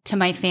awful to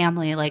my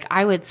family. Like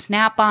I would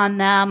snap on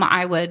them.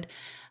 I would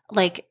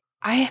like,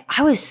 I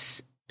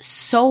was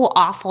so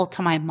awful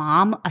to my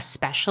mom,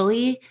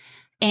 especially.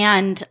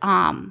 And,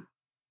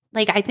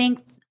 like, I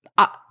think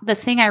the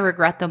thing I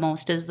regret the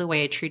most is the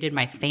way I treated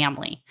my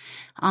family.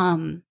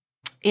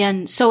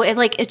 And so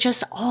it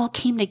just all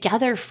came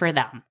together for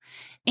them.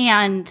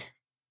 And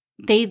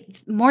they,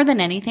 more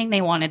than anything,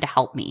 they wanted to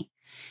help me.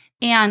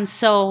 And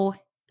so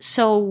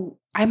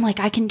I'm like,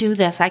 I can do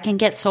this. I can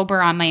get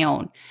sober on my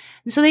own.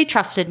 And so they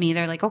trusted me.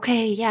 They're like,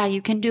 okay, yeah,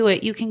 you can do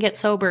it. You can get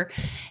sober.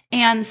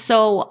 And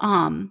so,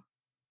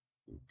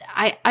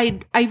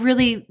 I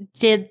really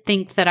did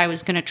think that I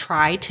was going to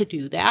try to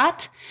do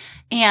that.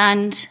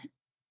 And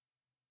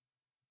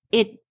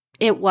it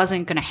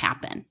wasn't going to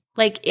happen.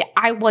 Like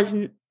I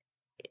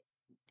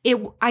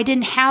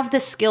didn't have the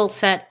skill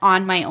set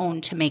on my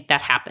own to make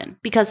that happen,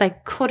 because I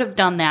could have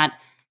done that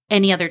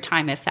any other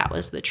time if that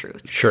was the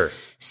truth. Sure.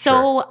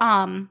 So,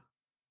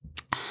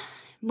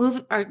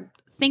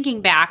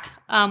 thinking back,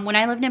 when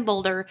I lived in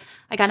Boulder,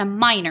 I got a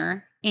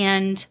minor,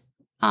 and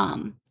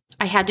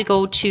I had to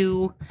go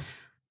to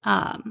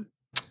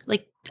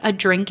like a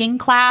drinking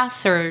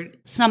class or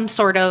some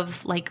sort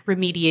of like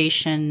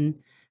remediation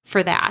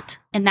for that.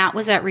 And that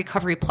was at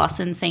Recovery Plus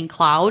in St.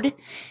 Cloud.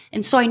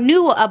 And so I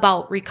knew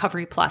about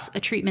Recovery Plus, a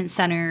treatment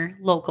center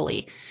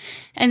locally.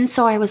 And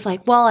so I was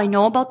like, well, I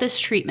know about this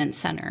treatment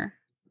center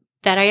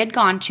that I had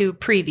gone to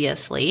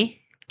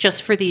previously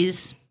just for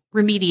these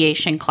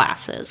remediation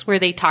classes where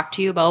they talk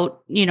to you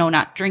about,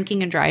 not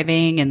drinking and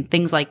driving and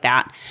things like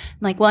that. I'm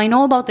like, well, I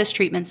know about this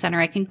treatment center.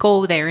 I can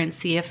go there and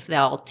see if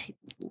they'll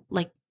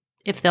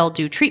if they'll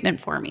do treatment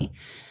for me.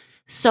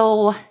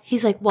 So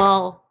he's like,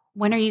 well,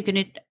 when are you going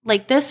to,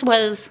 like, this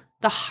was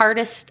the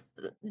hardest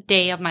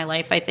day of my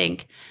life, I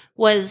think,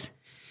 was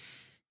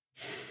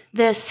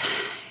this,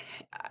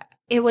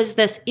 it was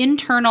this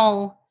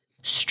internal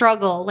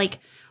struggle, like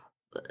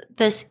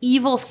this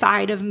evil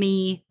side of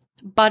me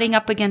butting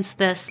up against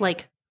this,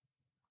 like,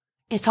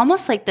 it's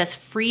almost like this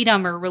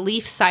freedom or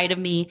relief side of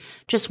me,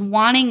 just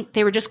wanting,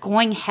 they were just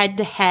going head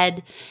to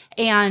head.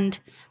 And,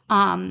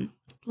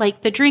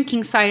 like the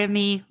drinking side of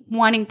me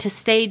wanting to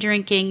stay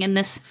drinking, and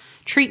this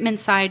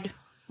treatment side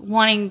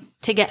wanting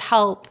to get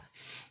help.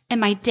 And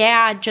my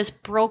dad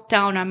just broke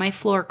down on my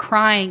floor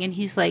crying, and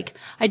he's like,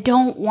 I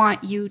don't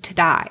want you to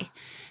die.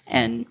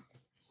 And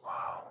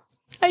wow.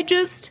 I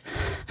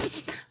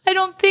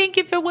don't think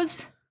if it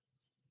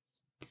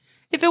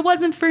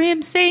wasn't for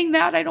him saying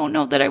that, I don't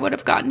know that I would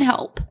have gotten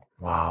help.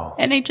 Wow.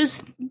 And I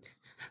just,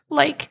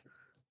 like,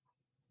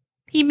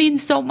 he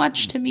means so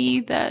much to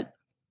me that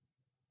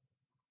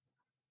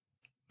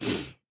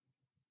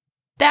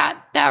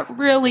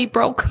really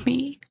broke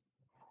me.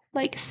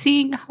 Like,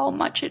 seeing how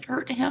much it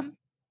hurt him.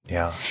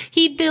 Yeah.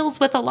 He deals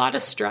with a lot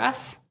of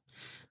stress,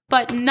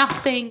 but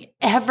nothing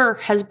ever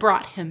has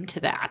brought him to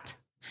that.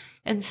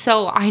 And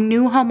so I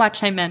knew how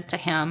much I meant to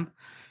him,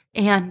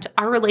 and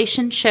our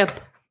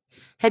relationship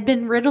had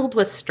been riddled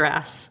with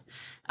stress.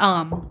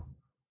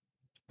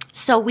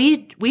 So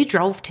we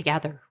drove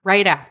together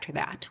right after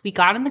that. We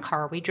got in the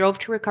car. We drove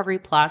to Recovery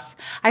Plus.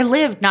 I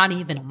lived not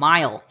even a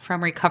mile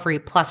from Recovery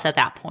Plus at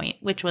that point,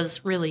 which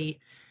was really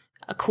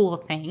a cool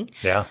thing.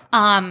 Yeah.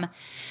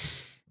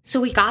 So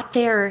we got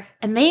there,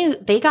 and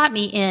they got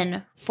me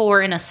in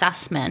for an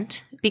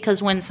assessment,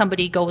 because when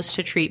somebody goes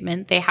to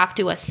treatment, they have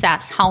to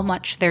assess how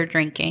much they're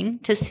drinking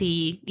to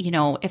see,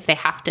 if they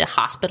have to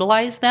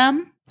hospitalize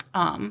them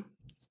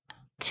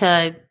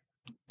to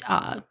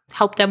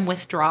help them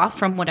withdraw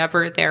from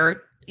whatever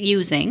they're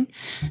using.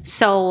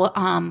 So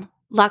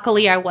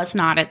luckily, I was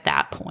not at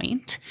that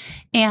point.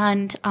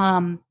 And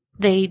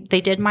they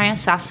did my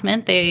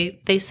assessment.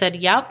 They said,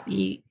 yep,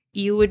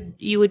 you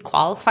would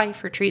qualify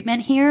for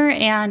treatment here.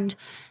 And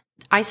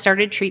I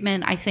started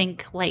treatment, I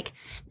think, like,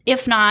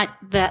 if not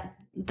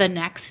the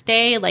next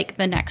day, like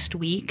the next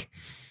week.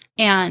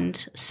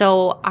 And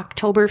so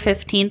October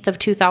 15th of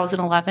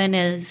 2011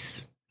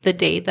 is the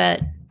day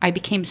that I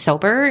became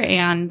sober,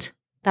 and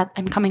that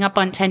I'm coming up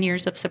on 10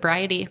 years of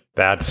sobriety.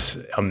 That's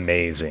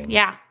amazing.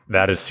 Yeah.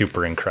 That is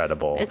super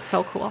incredible. It's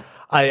so cool.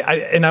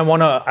 I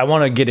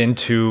want to get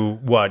into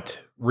what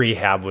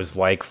rehab was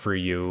like for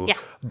you. Yeah.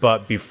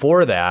 But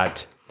before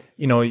that,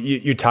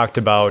 you talked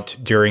about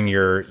during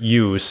your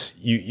use,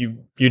 you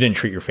didn't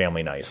treat your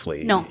family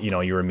nicely. No.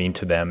 You were mean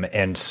to them.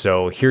 And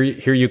so here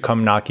you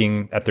come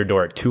knocking at their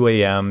door at 2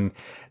 a.m.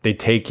 They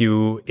take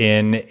you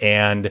in,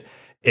 and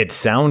it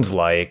sounds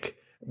like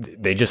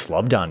they just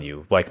loved on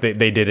you. Like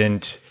they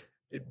didn't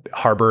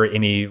harbor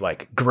any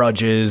like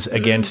grudges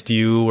against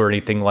you or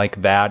anything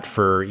like that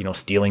for,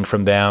 stealing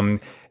from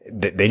them.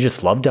 They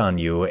just loved on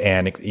you.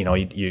 And,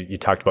 you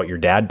talked about your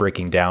dad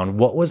breaking down.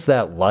 What was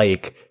that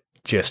like,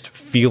 just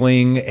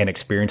feeling and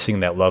experiencing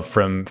that love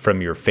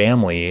from your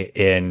family?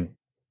 And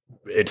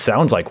it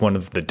sounds like one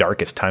of the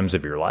darkest times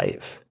of your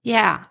life.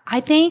 Yeah. I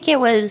think it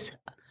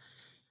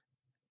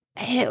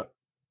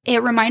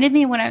reminded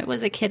me when I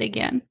was a kid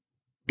again.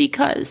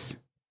 because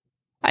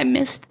I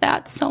missed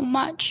that so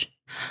much.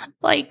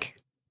 Like,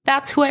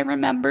 that's who I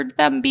remembered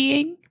them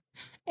being.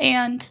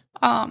 And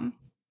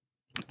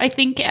I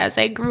think as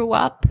I grew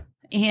up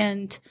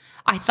and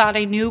I thought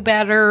I knew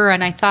better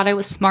and I thought I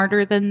was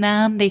smarter than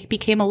them, they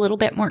became a little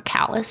bit more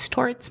callous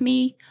towards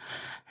me.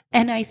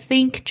 And I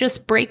think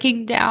just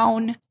breaking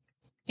down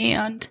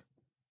and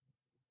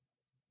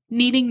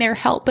needing their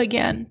help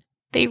again,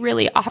 they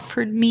really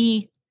offered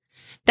me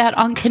that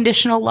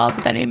unconditional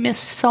love that I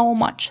missed so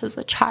much as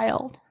a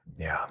child.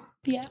 Yeah.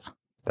 Yeah.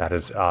 That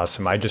is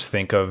awesome. I just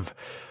think of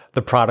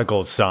the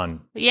prodigal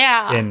son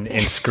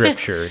in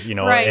scripture,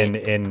 Right.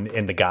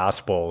 in the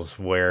gospels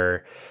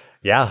where,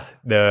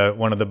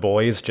 one of the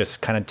boys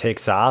just kind of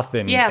takes off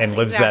and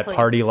lives that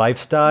party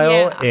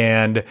lifestyle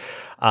and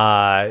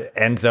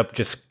ends up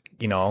just,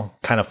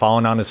 kind of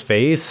falling on his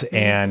face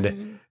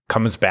and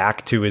comes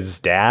back to his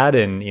dad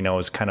and,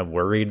 is kind of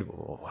worried,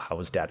 how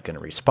is dad going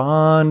to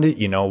respond?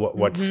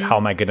 How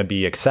am I going to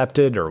be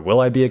accepted, or will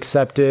I be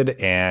accepted?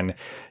 And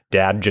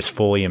dad just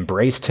fully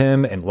embraced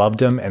him and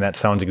loved him. And that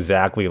sounds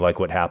exactly like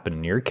what happened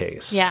in your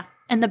case. Yeah.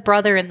 And the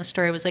brother in the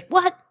story was like,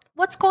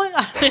 what's going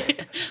on?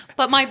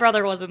 But my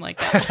brother wasn't like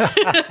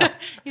that.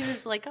 He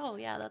was like, oh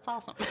yeah, that's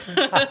awesome.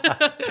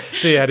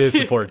 So you had his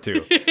support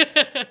too.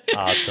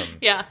 Awesome.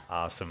 Yeah.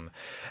 Awesome.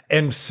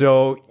 And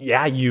so,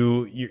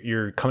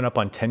 you're coming up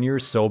on 10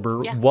 years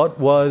sober. Yeah. What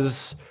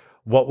was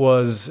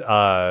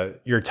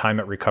your time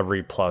at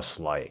Recovery Plus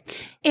like?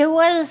 It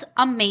was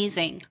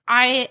amazing.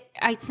 I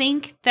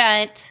think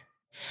that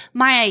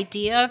my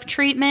idea of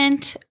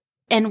treatment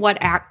and what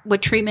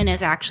treatment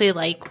is actually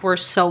like were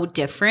so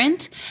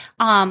different.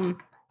 When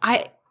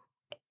I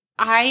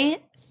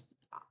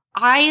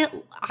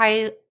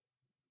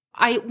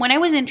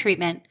was in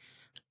treatment,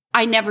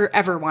 I never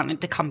ever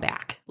wanted to come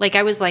back. Like,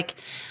 I was like,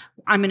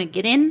 I'm going to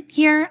get in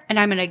here and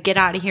I'm going to get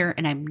out of here,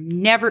 and I'm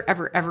never,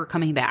 ever, ever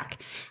coming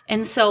back.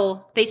 And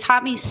so they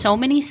taught me so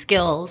many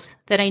skills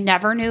that I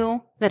never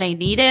knew that I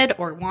needed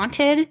or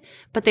wanted,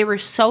 but they were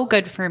so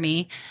good for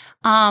me.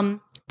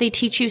 They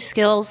teach you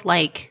skills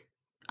like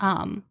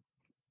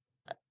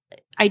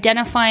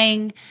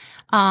identifying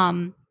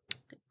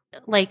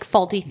like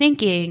faulty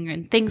thinking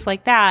and things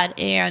like that,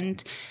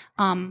 and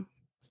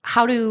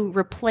how to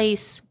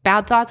replace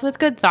bad thoughts with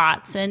good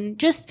thoughts, and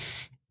just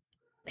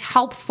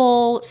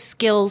helpful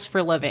skills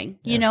for living,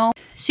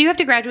 So you have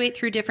to graduate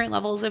through different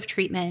levels of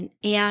treatment.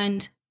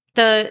 And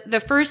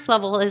the first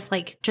level is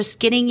like just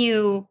getting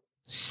you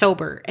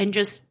sober and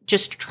just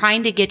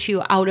trying to get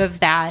you out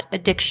of that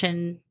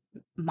addiction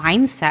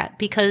mindset,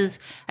 because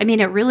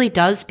it really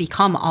does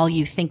become all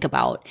you think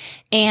about.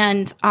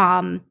 And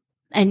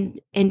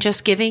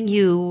just giving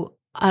you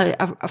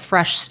a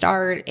fresh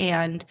start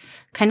and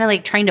kind of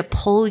like trying to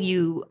pull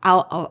you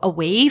out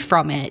away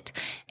from it.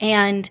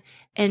 And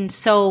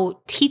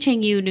so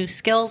teaching you new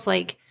skills,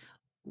 like,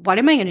 what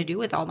am I going to do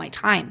with all my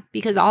time?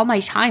 Because all my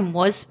time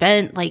was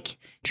spent like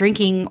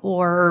drinking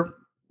or,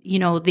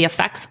 the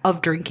effects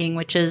of drinking,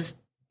 which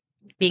is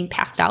being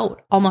passed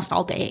out almost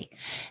all day.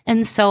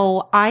 And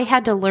so I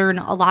had to learn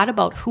a lot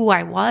about who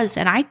I was.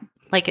 And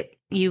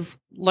you've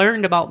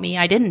learned about me,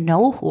 I didn't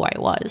know who I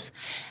was.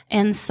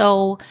 And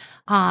so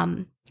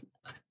one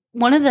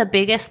of the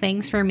biggest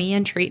things for me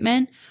in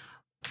treatment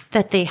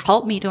that they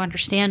helped me to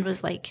understand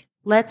was like,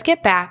 let's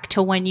get back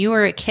to when you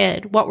were a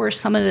kid. What were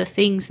some of the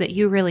things that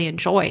you really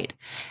enjoyed?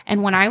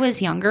 And when I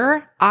was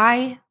younger,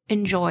 I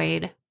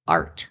enjoyed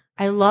art.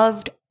 I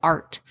loved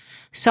art.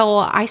 So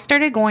I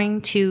started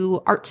going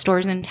to art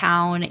stores in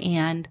town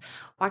and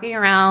walking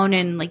around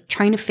and like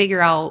trying to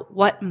figure out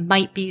what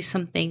might be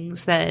some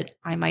things that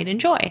I might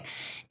enjoy.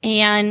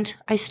 And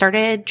I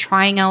started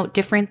trying out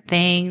different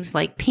things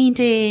like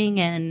painting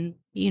and,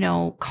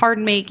 card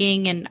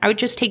making, and I would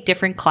just take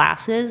different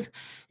classes.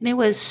 And it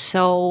was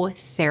so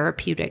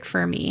therapeutic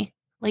for me,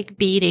 like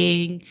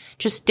beading,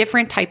 just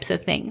different types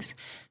of things.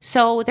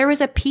 So there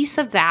was a piece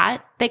of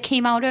that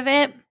came out of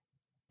it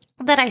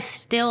that I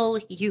still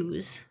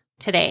use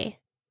today.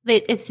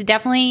 It's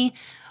definitely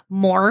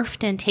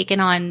morphed and taken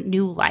on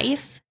new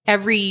life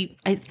every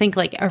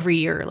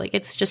year. Like,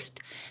 it's just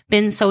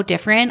been so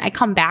different. I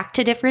come back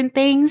to different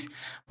things,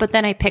 but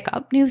then I pick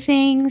up new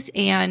things,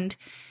 and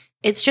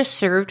it's just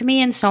served me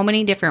in so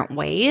many different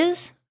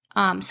ways.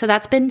 So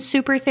that's been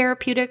super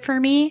therapeutic for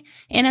me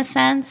in a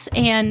sense.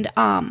 And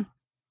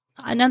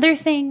another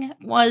thing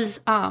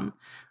was,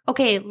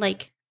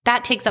 like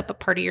that takes up a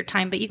part of your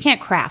time, but you can't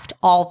craft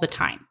all the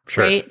time,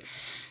 sure. Right?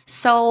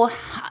 So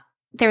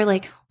they're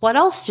like, what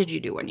else did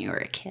you do when you were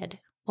a kid?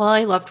 Well,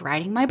 I loved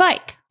riding my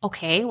bike.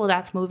 Okay, well,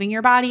 that's moving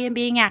your body and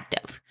being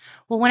active.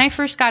 Well, when I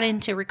first got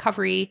into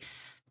recovery,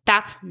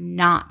 that's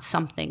not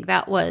something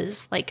that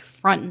was like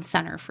front and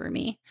center for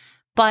me.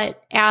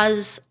 But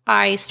as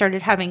I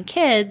started having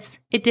kids,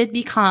 it did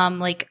become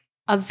like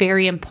a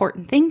very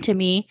important thing to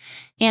me.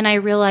 And I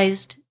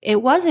realized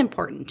it was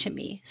important to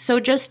me. So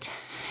just,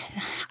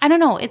 I don't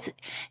know, it's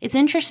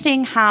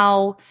interesting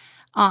how,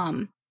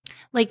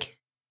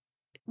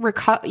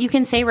 you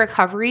can say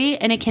recovery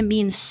and it can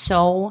mean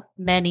so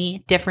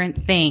many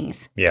different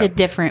things to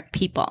different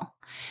people.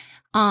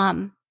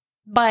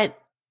 But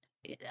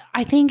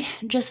I think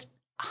just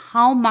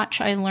how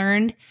much I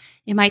learned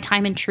in my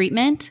time in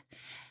treatment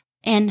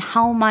and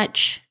how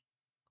much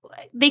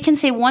they can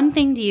say one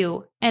thing to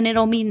you and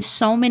it'll mean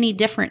so many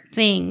different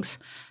things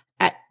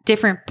at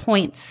different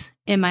points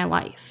in my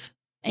life.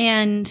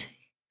 And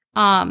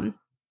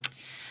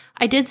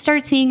I did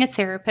start seeing a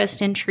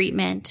therapist in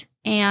treatment,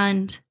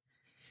 and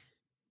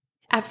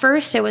at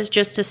first it was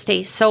just to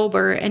stay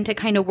sober and to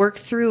kind of work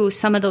through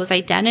some of those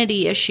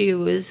identity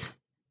issues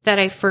that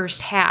I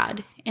first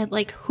had. And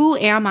like, who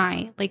am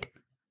I? Like,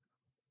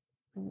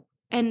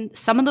 and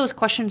some of those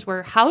questions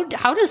were, how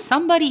does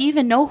somebody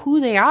even know who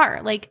they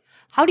are? Like,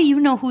 how do you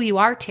know who you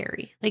are,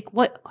 Terry? Like,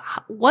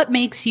 what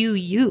makes you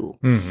you?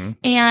 Mm-hmm.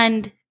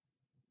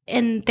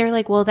 And they're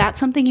like, well, that's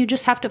something you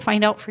just have to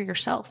find out for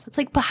yourself. It's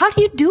like, but how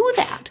do you do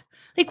that?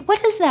 Like,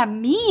 what does that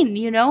mean?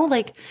 You know,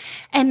 like,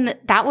 and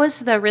that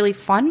was the really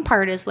fun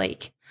part is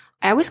like,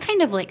 I was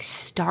kind of like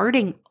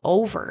starting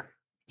over.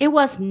 It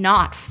was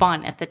not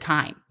fun at the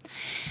time.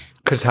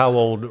 Because how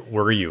old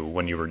were you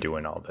when you were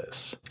doing all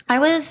this? I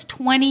was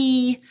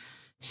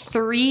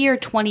 23 or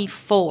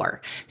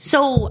 24.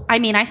 So, I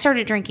mean, I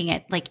started drinking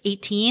at like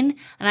 18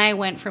 and I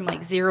went from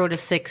like 0 to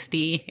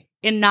 60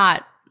 in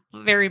not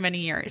very many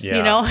years,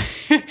 you know?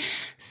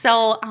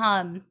 So,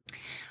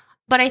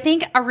 but I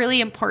think a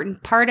really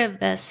important part of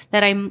this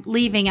that I'm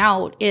leaving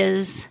out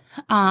is,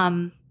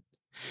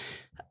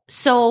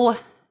 so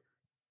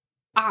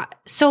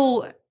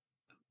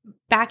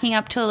backing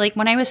up to like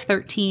when I was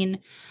 13,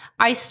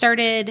 I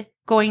started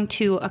going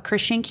to a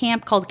Christian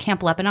camp called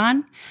Camp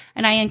Lebanon,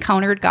 and I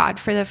encountered God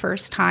for the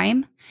first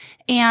time.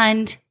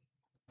 And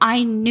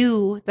I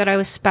knew that I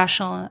was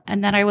special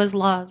and that I was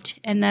loved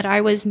and that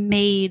I was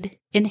made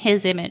in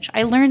His image.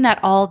 I learned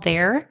that all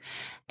there.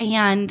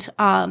 And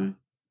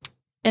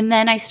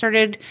then I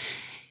started,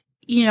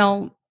 you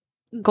know,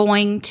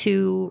 going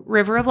to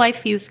River of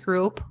Life Youth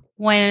Group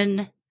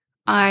when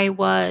I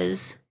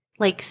was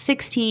like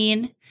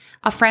 16.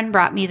 A friend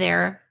brought me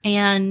there,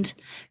 and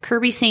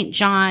Kirby St.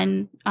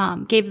 John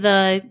gave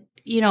the,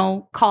 you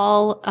know,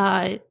 call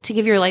to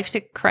give your life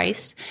to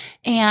Christ.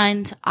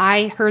 And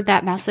I heard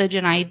that message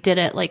and I did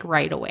it like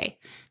right away.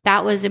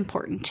 That was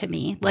important to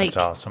me. Like, that's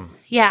awesome.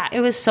 Yeah,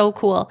 it was so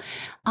cool.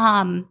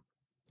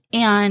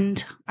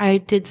 And I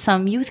did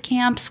some youth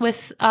camps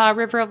with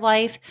River of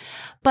Life,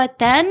 but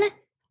then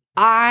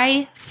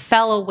I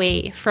fell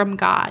away from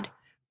God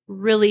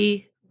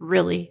really,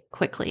 really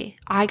quickly.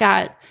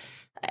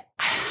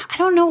 I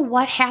don't know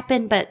what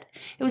happened, but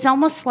it was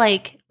almost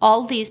like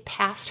all these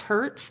past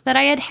hurts that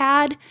I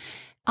had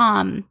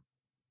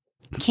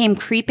came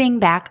creeping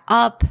back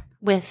up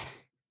with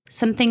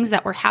some things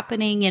that were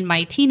happening in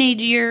my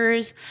teenage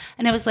years.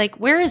 And I was like,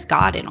 where is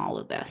God in all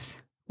of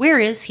this? Where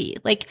is He?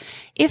 Like,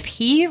 if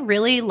He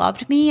really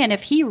loved me and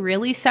if He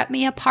really set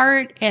me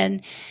apart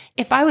and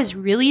if I was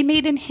really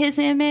made in His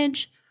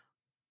image,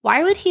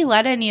 why would He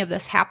let any of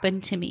this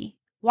happen to me?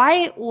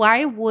 Why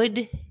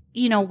would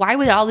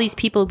all these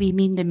people be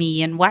mean to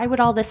me? And why would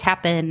all this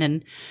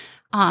happen?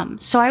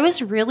 And so I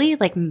was really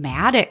like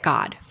mad at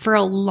God for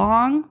a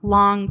long,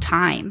 long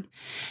time.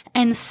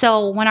 And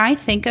so when I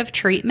think of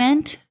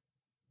treatment,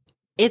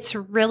 it's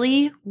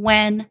really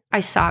when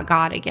I saw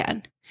God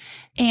again.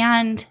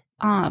 And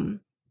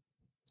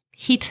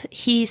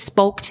he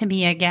spoke to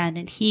me again,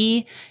 and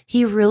he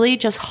really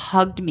just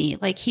hugged me.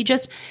 Like it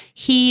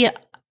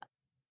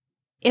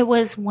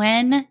was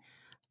when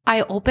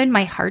I opened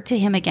my heart to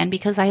Him again,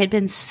 because I had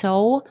been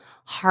so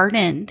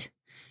hardened,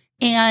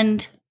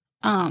 and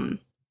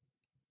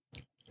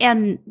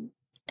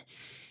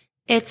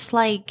it's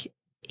like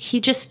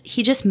he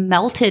just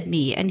melted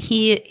me, and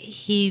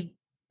he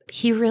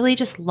really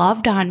just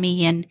loved on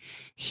me, and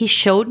He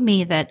showed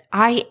me that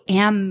I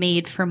am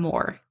made for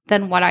more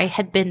than what I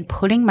had been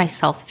putting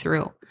myself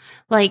through.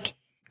 Like,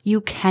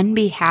 you can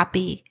be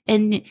happy,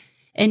 and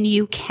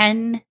you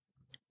can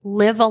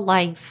live a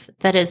life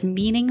that is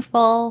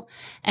meaningful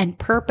and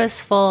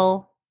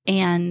purposeful,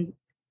 and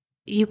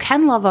you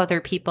can love other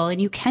people, and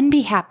you can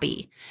be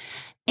happy.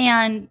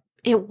 And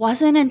it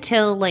wasn't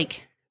until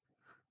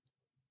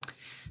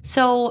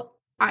so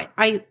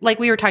I like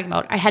we were talking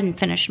about, I hadn't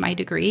finished my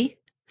degree.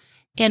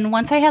 And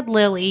once I had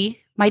Lily,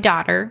 my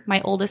daughter,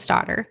 my oldest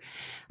daughter,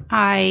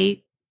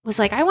 I was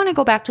like, I want to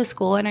go back to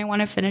school and I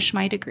want to finish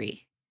my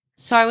degree.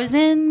 So I was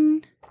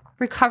in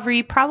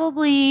recovery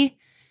probably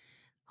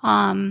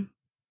 2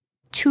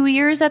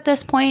 years at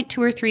this point,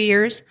 2 or 3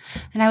 years.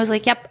 And I was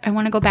like, yep, I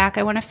want to go back.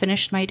 I want to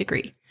finish my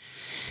degree.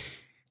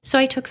 So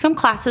I took some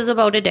classes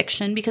about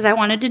addiction because I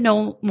wanted to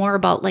know more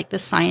about like the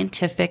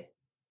scientific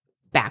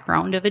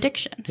background of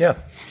addiction. Yeah.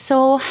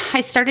 So I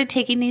started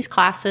taking these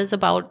classes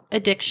about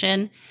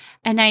addiction,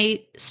 and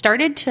I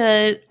started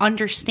to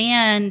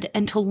understand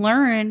and to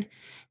learn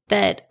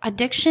that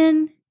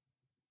addiction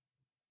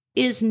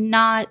is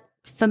not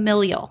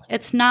familial.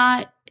 It's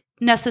not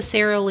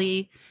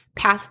necessarily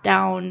passed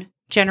down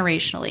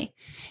generationally.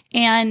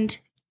 And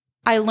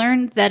I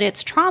learned that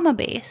it's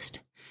trauma-based.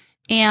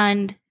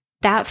 And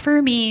that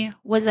for me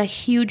was a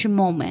huge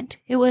moment.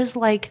 It was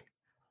like,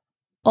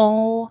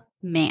 oh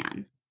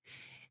man,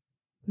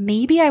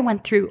 maybe I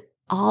went through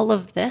all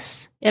of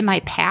this in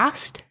my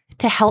past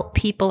to help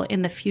people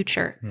in the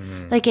future.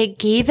 Like it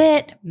gave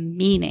it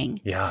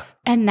meaning. Yeah.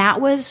 And that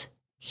was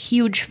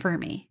huge for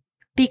me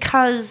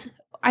because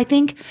I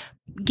think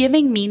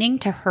giving meaning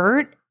to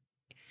hurt,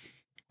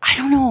 I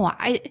don't know.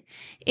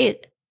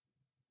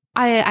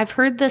 I've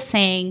heard the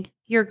saying,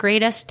 your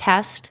greatest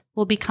test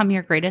will become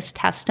your greatest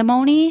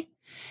testimony.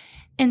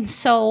 And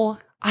so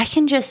I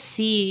can just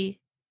see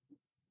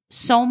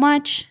so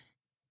much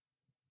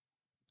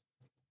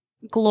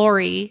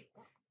glory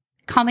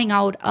coming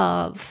out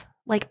of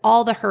like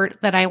all the hurt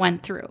that I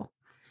went through,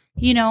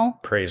 you know?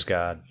 Praise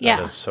God. Yeah.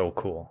 That is so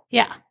cool.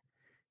 Yeah.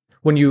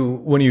 When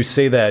you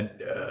say that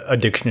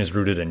addiction is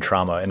rooted in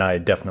trauma, and I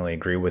definitely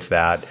agree with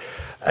that,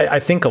 I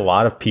think a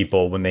lot of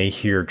people, when they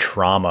hear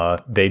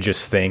trauma, they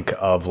just think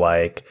of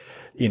like,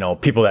 you know,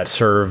 people that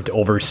served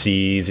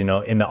overseas, you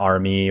know, in the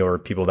army, or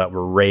people that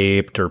were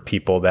raped, or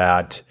people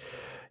that,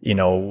 you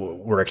know,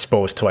 were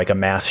exposed to like a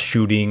mass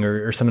shooting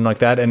or something like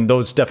that. And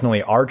those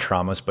definitely are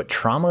traumas, but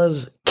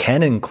traumas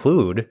can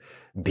include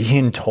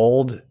being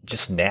told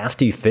just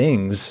nasty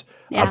things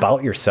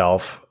about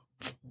yourself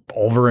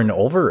over and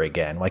over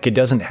again. Like it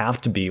doesn't have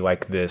to be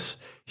like this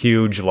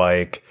huge,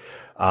 like,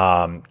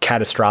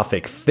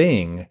 catastrophic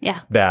thing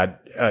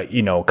that,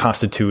 you know,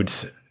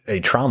 constitutes a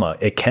trauma.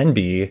 It can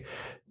be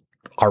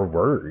our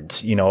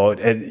words, you know.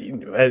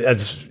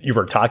 As you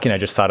were talking, I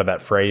just thought of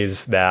that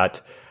phrase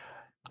that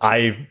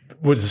I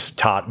was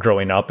taught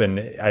growing up, and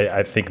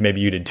I think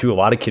maybe you did too. A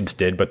lot of kids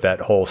did, but that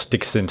whole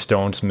sticks and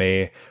stones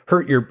may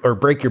hurt or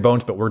break your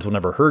bones, but words will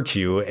never hurt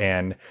you.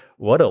 And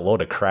what a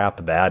load of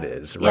crap that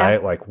is, right? Yeah.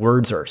 Like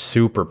words are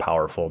super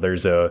powerful.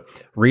 There's a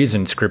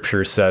reason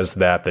scripture says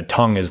that the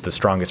tongue is the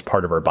strongest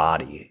part of our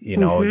body. You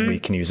know, we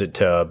can use it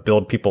to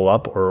build people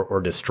up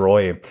or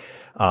destroy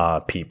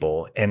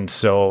people. And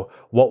so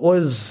what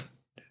was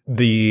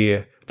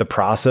the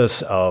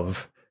process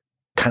of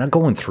kind of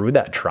going through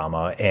that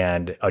trauma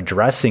and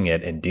addressing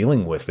it and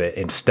dealing with it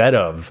instead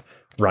of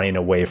running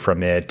away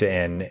from it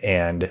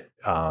and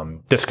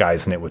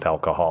disguising it with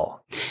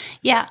alcohol?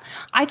 Yeah,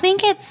 I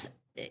think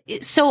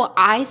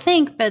I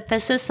think that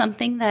this is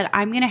something that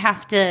I'm going to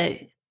have to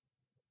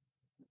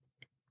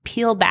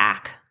peel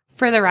back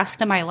for the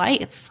rest of my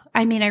life.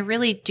 I mean, I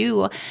really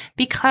do,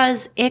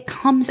 because it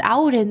comes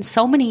out in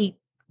so many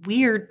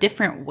weird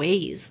different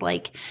ways.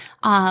 Like,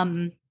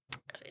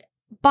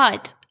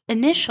 but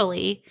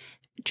initially,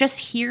 just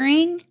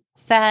hearing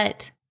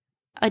that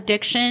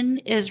addiction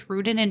is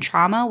rooted in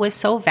trauma was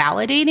so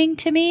validating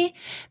to me,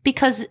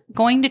 because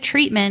going to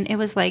treatment, it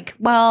was like,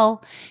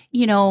 well,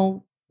 you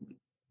know,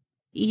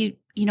 it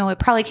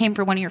probably came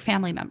from one of your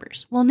family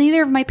members. Well,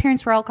 neither of my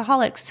parents were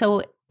alcoholics.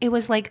 So it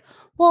was like,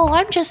 well,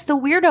 I'm just the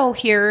weirdo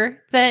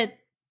here that,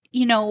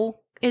 you know,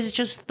 is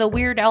just the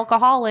weird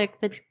alcoholic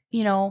that,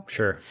 you know.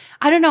 Sure.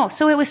 I don't know.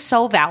 So it was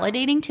so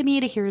validating to me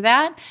to hear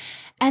that.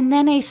 And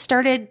then I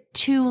started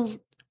to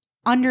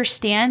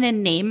understand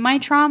and name my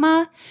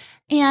trauma.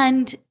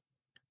 And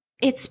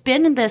it's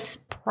been this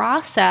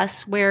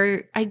process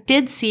where I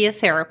did see a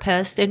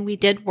therapist and we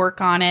did work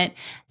on it,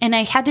 and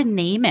I had to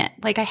name it.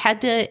 Like I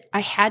had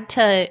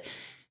to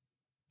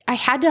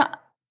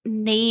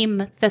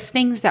name the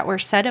things that were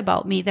said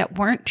about me that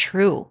weren't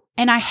true.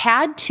 And I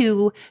had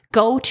to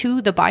go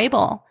to the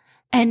Bible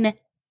and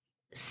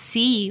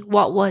see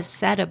what was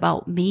said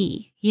about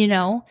me, you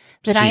know,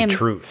 that I am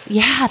truth.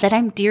 Yeah, that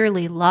I'm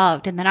dearly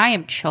loved and that I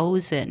am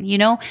chosen, you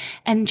know,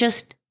 and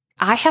just,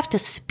 I have to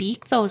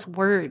speak those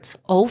words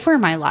over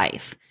my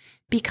life,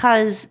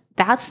 because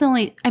that's the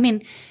only, I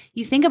mean,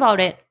 you think about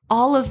it,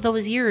 all of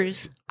those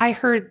years I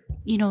heard,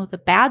 you know, the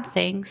bad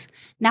things.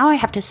 Now I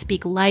have to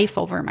speak life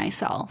over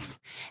myself.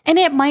 And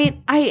it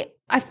might, I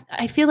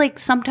feel like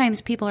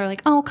sometimes people are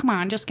like, oh, come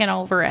on, just get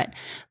over it.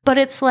 But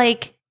it's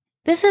like,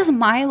 this is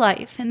my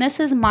life and this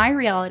is my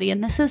reality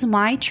and this is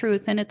my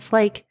truth. And it's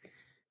like,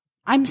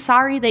 I'm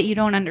sorry that you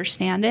don't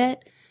understand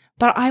it,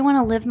 but I want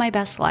to live my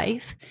best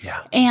life.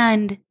 Yeah.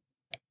 And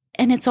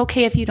it's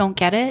okay if you don't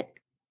get it,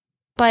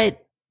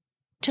 but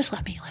just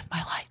let me live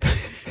my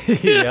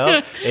life.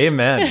 Yeah.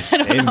 Amen.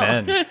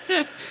 Amen.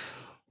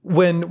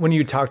 When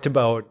you talked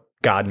about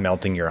God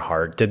melting your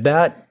heart, did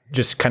that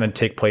just kind of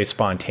take place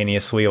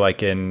spontaneously,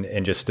 like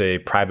in just a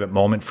private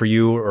moment for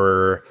you?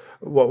 Or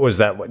what was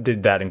that?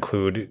 Did that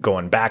include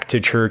going back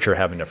to church or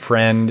having a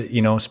friend,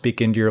 you know,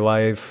 speak into your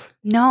life?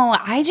 No,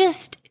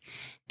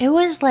 it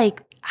was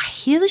like,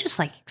 he just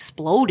like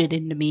exploded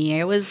into me.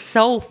 It was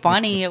so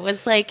funny. It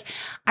was like,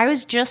 I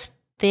was just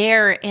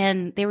there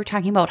and they were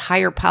talking about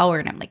higher power.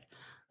 And I'm like,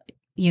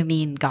 you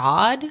mean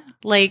God?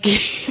 Like,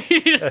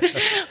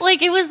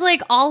 like it was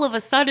like all of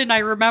a sudden I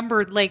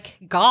remembered like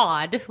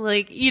God,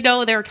 like, you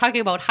know, they were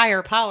talking about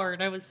higher power.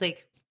 And I was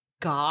like,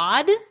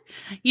 God,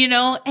 you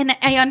know, and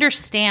I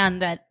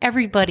understand that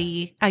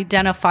everybody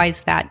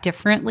identifies that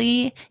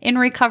differently in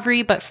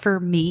recovery. But for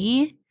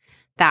me,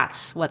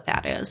 that's what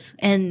that is.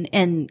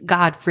 And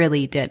God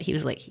really did. He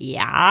was like,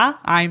 yeah,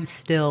 I'm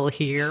still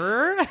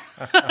here.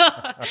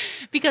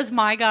 Because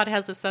my God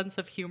has a sense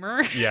of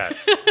humor.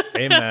 Yes.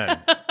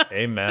 Amen.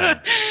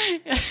 Amen.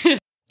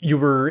 You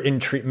were in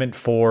treatment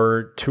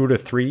for 2 to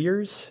 3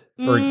 years?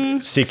 Or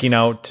seeking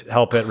out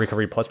help at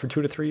Recovery Plus for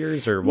 2 to 3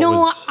 years? Or what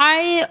was...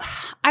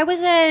 I was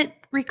at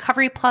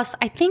Recovery Plus.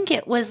 I think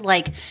it was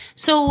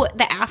so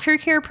the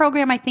aftercare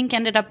program, I think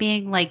ended up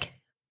being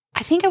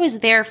I think I was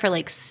there for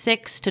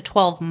 6 to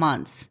 12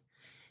 months.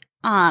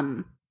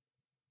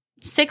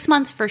 6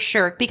 months for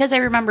sure, because I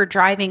remember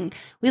driving.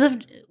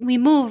 We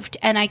moved,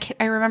 and I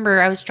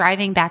remember I was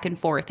driving back and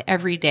forth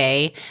every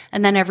day,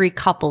 and then every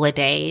couple of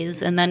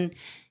days, and then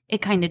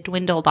it kind of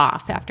dwindled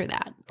off after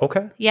that.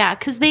 Okay. Yeah,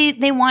 because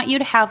they want you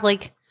to have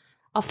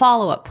a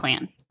follow-up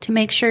plan to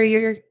make sure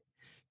you're,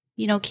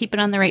 keeping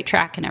on the right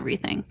track and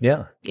everything.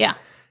 Yeah. Yeah.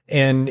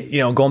 And,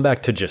 going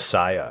back to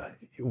Josiah,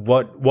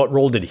 what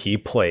role did he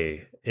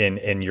play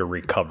in your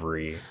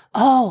recovery?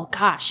 Oh,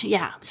 gosh.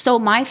 Yeah. So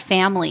my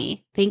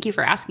family, thank you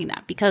for asking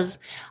that, because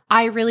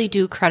I really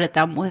do credit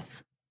them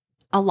with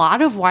a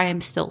lot of why I'm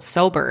still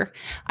sober.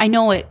 I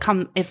know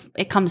if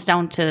it comes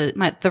down to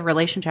the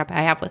relationship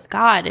I have with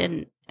God,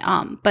 and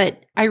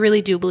but I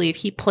really do believe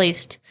he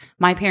placed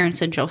my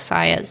parents and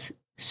Josiah's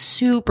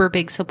super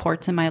big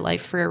supports in my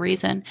life for a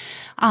reason.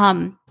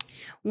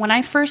 When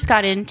I first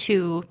got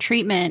into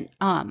treatment,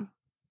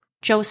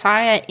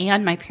 Josiah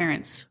and my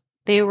parents,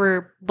 they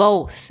were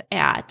both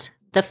at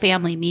the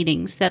family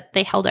meetings that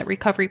they held at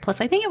Recovery Plus.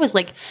 I think it was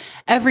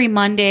every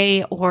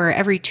Monday or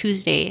every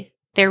Tuesday,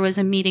 there was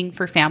a meeting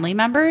for family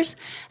members,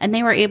 and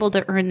they were able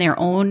to earn their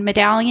own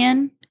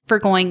medallion for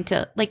going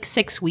to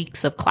 6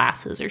 weeks of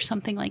classes or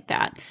something like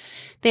that.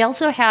 They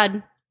also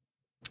had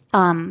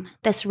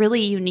this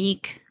really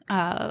unique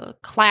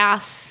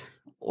class,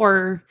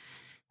 or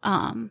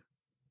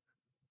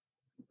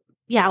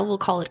we'll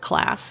call it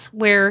class,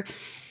 where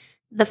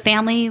the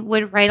family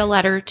would write a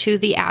letter to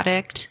the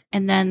addict,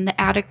 and then the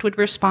addict would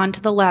respond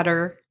to the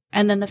letter,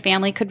 and then the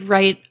family could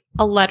write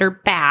a letter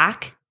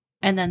back,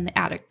 and then the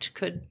addict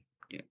could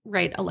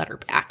write a letter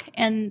back.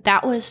 And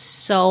that was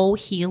so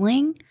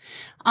healing.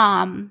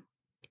 And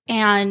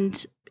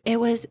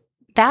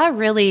that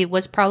really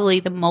was probably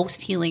the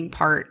most healing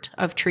part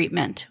of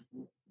treatment,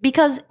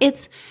 because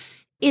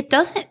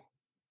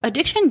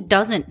addiction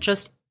doesn't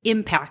just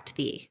impact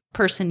the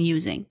person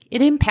using,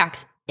 it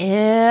impacts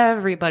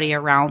everybody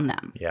around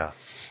them. Yeah.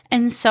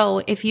 And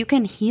so if you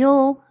can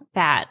heal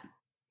that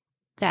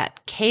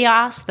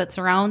chaos that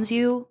surrounds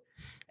you,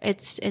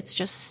 it's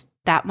just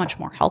that much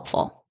more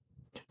helpful.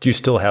 Do you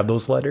still have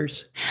those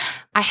letters?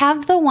 I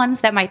have the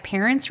ones that my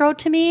parents wrote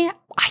to me.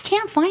 I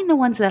can't find the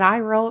ones that I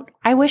wrote.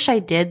 I wish I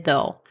did,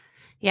 though.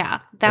 Yeah,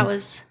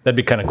 that'd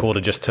be kind of cool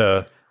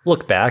to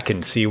look back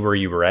and see where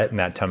you were at in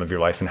that time of your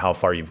life and how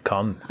far you've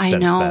come since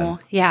then. I know.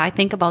 Yeah, I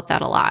think about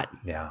that a lot.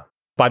 Yeah.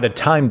 By the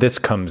time this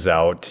comes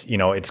out,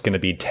 it's going to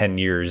be 10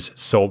 years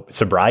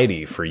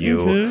sobriety for you.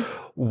 Mm-hmm.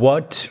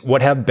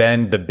 What have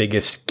been the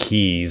biggest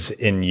keys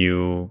in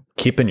you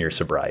keeping your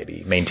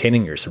sobriety,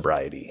 maintaining your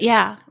sobriety?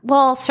 Yeah.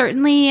 Well,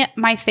 certainly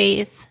my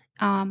faith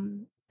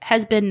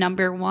has been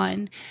number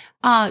one.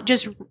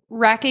 Just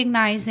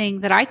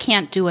recognizing that I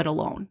can't do it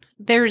alone.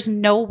 There's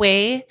no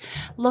way.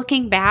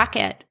 Looking back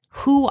at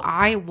who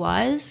I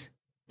was,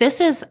 this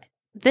is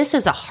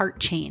a heart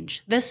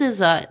change. This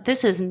is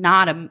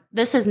not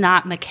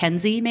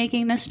Mackenzie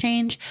making this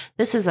change.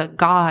 This is a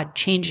God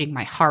changing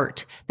my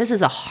heart. This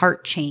is a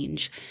heart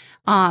change.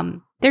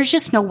 There's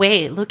just no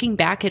way, looking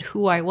back at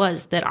who I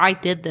was, that I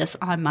did this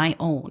on my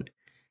own.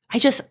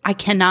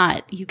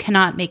 You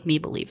cannot make me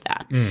believe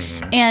that.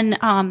 Mm-hmm.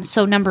 And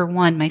so number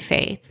one, my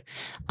faith.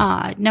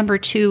 Number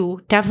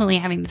two, definitely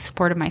having the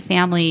support of my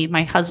family,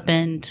 my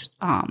husband,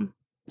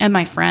 and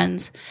my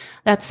friends.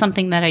 That's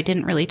something that I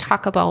didn't really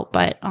talk about,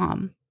 but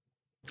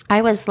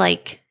I was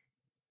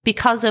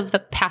because of the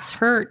past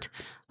hurt,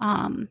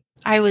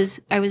 I was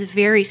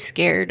very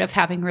scared of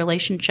having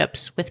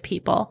relationships with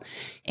people.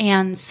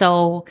 And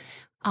so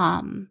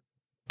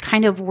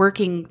kind of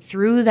working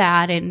through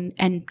that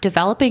and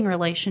developing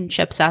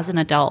relationships as an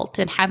adult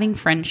and having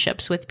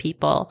friendships with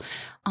people,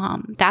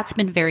 that's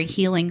been very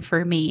healing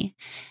for me.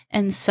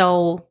 And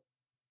so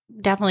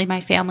definitely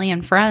my family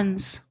and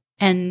friends,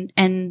 and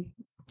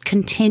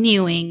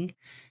continuing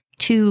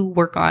to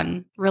work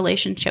on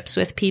relationships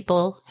with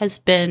people has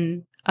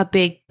been a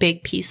big,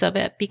 big piece of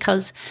it,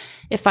 because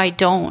if I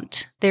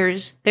don't, there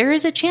is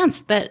a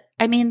chance that,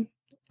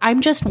 I'm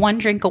just one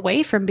drink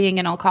away from being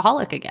an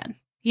alcoholic again,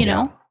 you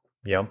know?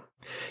 Yeah.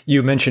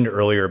 You mentioned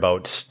earlier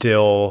about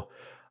still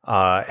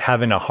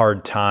having a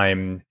hard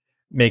time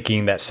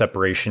making that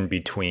separation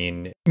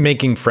between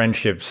making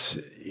friendships,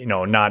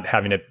 not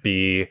having it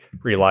be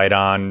relied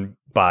on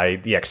by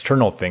the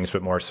external things,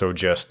 but more so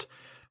just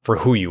for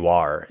who you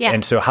are. Yeah.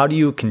 And so how do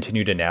you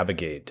continue to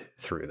navigate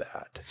through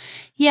that?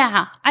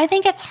 Yeah, I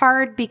think it's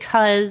hard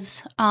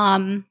because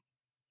I'm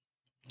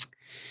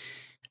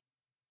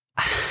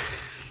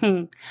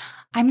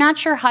not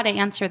sure how to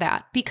answer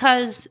that,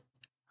 because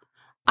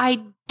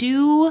I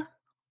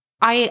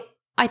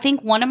I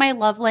think one of my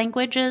love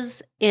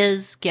languages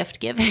is gift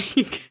giving.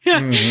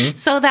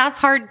 So that's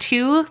hard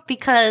too,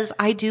 because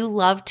I do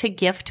love to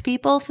gift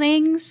people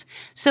things.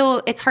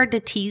 So it's hard to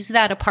tease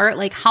that apart.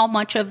 Like how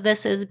much of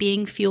this is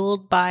being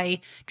fueled by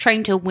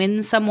trying to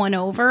win someone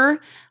over,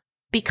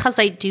 because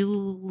I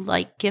do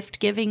like gift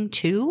giving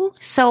too.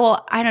 So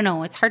I don't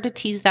know. It's hard to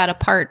tease that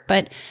apart,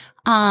 but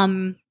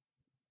I'm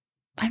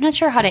not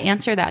sure how to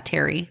answer that,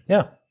 Terry.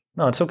 Yeah.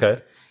 No, it's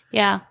okay.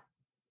 Yeah.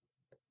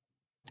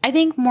 I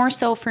think more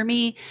so for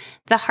me,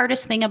 the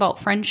hardest thing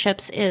about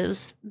friendships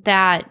is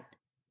that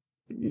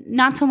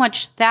not so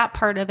much that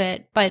part of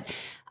it, but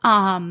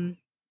I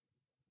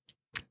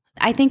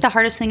think the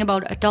hardest thing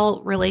about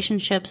adult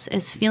relationships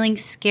is feeling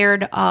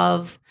scared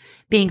of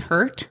being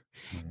hurt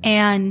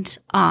and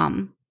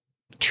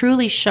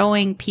truly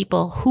showing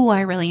people who I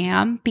really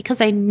am,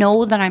 because I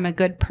know that I'm a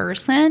good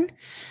person.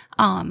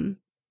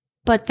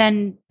 But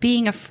then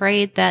being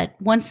afraid that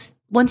once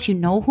you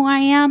know who I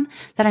am,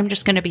 that I'm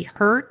just going to be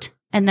hurt.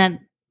 And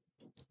then,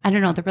 I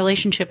don't know, the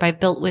relationship I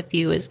built with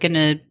you is going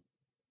to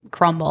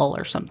crumble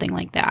or something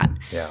like that.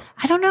 Yeah.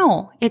 I don't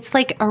know. It's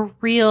like a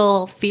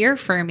real fear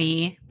for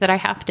me that I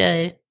have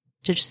to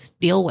just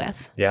deal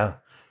with. Yeah.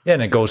 Yeah.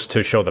 And it goes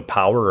to show the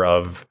power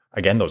of,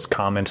 again, those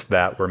comments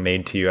that were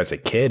made to you as a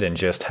kid, and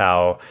just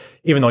how,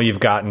 even though you've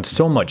gotten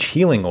so much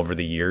healing over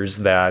the years,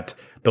 that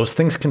those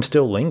things can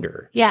still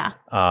linger. Yeah.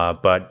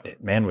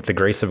 But man, with the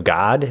grace of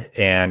God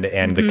and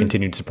the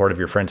continued support of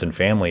your friends and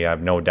family, I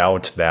have no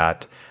doubt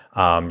that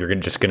you're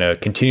just going to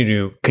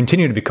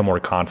continue to become more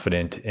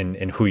confident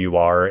in who you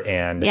are,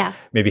 and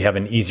maybe have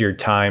an easier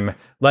time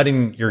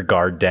letting your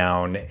guard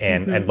down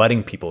and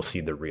letting people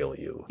see the real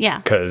you. Yeah.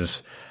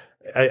 Because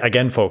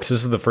again, folks,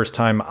 this is the first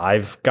time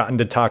I've gotten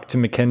to talk to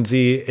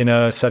Mackenzie in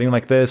a setting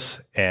like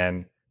this,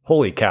 and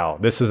holy cow,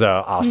 this is an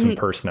awesome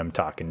person I'm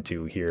talking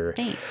to here.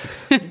 Thanks.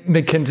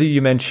 Mackenzie,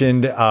 you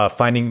mentioned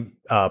finding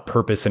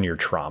purpose in your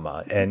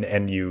trauma,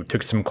 and you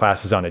took some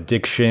classes on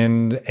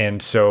addiction.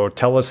 And so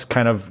tell us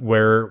kind of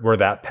where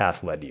that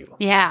path led you.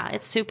 Yeah,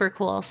 it's super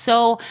cool.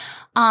 So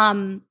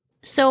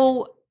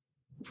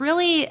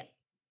really,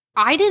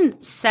 I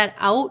didn't set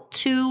out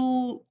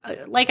to,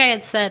 like I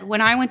had said,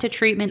 when I went to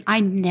treatment, I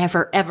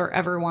never, ever,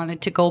 ever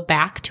wanted to go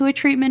back to a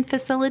treatment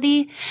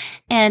facility.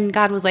 And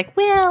God was like,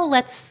 well,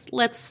 let's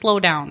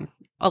slow down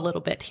a little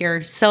bit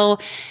here. So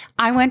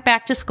I went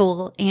back to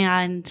school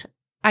and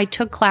I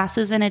took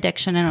classes in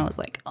addiction, and I was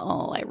like,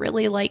 oh, I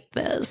really like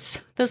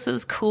this. This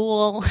is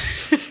cool.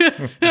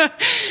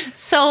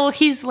 So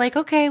he's like,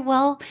 okay,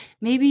 well,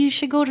 maybe you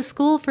should go to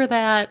school for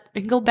that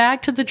and go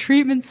back to the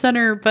treatment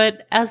center,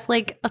 but as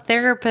like a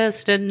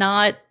therapist and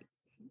not,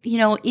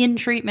 in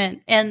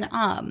treatment. And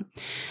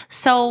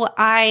so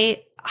my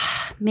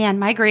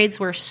grades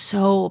were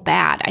so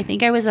bad. I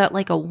think I was at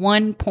like a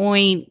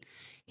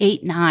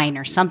 1.89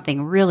 or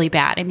something really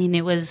bad. I mean,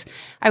 I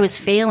was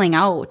failing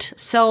out.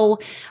 So,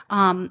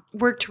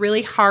 worked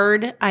really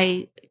hard.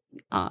 I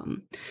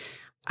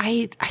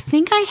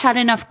think I had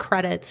enough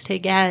credits to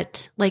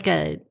get like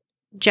a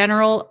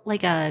general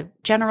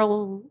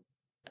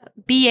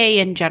BA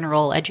in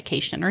general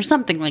education or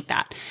something like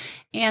that.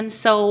 And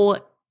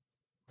so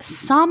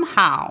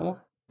somehow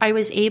I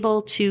was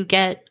able to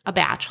get a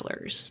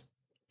bachelor's,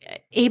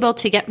 able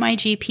to get my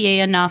GPA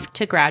enough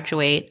to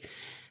graduate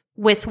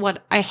with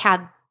what I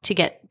had to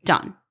get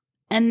done.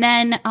 And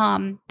then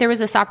there was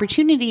this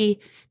opportunity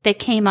that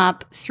came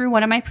up through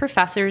one of my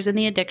professors in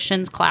the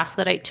addictions class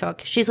that I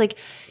took. She's like,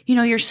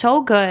 you're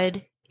so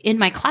good in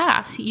my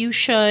class. You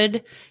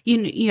should,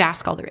 you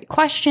ask all the right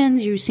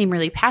questions. You seem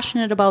really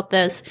passionate about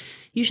this.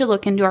 You should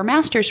look into our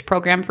master's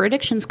program for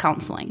addictions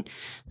counseling.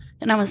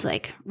 And I was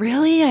like,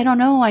 really? I don't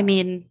know. I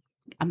mean,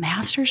 a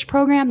master's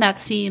program,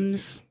 that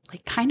seems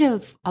like kind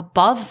of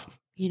above,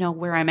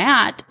 where I'm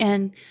at.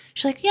 And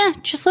she's like, yeah,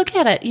 just look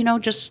at it,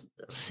 just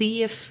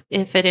see if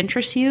it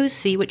interests you,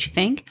 see what you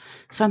think.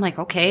 So I'm like,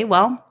 okay,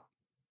 well,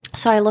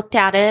 so I looked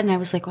at it and I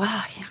was like,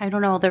 wow, I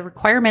don't know. The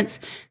requirements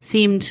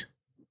seemed,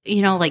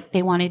 like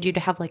they wanted you to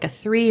have like a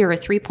 3 or a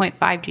 3.5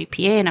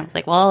 GPA. And I was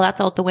like, well, that's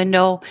out the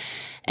window.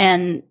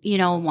 And,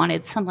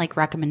 wanted some like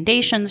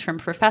recommendations from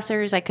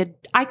professors. I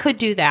could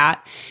do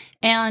that.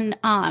 And,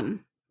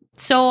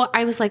 so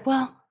I was like,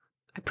 well,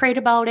 I prayed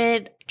about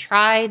it, I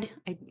tried,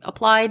 I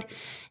applied,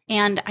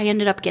 and I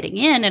ended up getting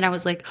in. And I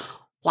was like,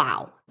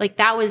 wow, like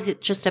that was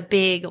just a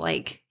big,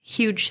 like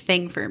huge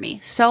thing for me.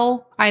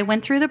 So I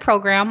went through the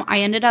program.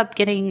 I ended up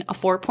getting a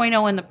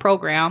 4.0 in the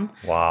program.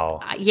 Wow.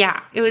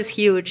 Yeah, it was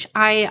huge.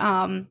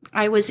 I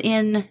was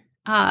in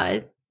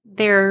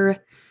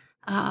their,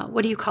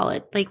 what do you call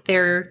it? Like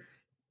their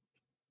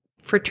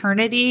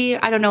fraternity.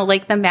 I don't know,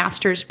 like the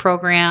master's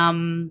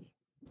program.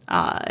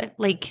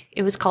 Like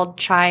it was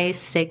called Chi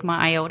Sigma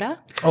Iota.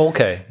 Oh,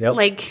 okay. Yep.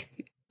 Like,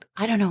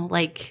 I don't know,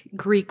 like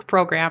Greek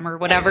program or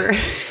whatever.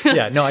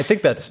 Yeah, no, I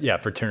think that's,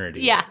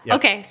 fraternity. Yeah. Yep.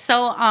 Okay.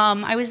 So,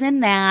 I was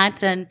in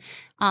that and,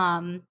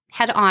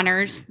 had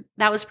honors.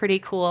 That was pretty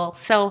cool.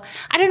 So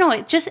I don't know.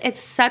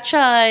 It's such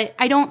a,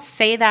 I don't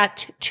say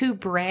that to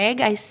brag.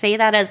 I say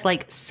that as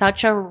like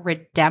such a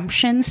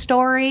redemption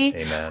story.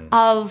 Amen.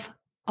 Of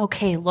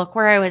okay, look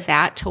where I was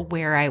at to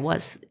where I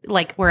was,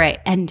 like where I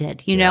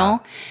ended, you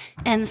know?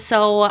 And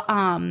so,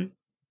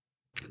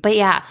 but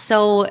yeah,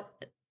 so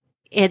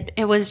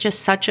it was just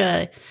such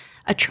a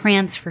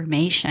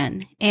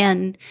transformation.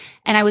 And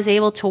I was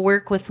able to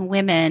work with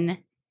women.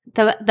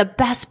 The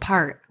best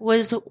part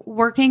was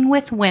working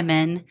with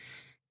women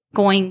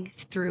going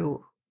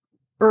through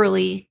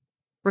early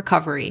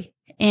recovery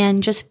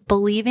and just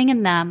believing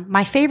in them.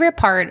 My favorite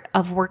part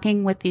of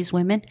working with these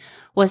women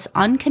was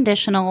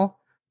unconditional,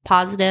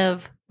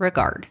 positive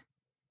regard,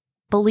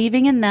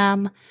 believing in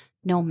them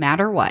no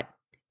matter what,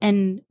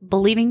 and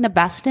believing the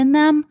best in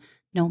them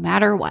no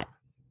matter what.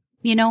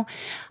 You know,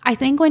 I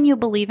think when you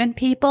believe in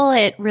people,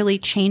 it really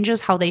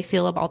changes how they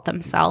feel about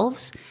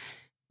themselves.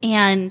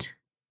 And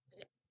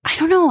I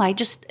don't know,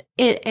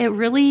 it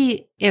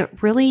really,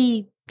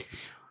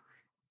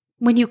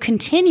 when you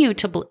continue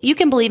to, you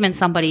can believe in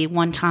somebody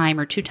one time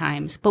or two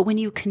times, but when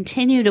you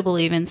continue to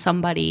believe in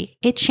somebody,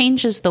 it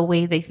changes the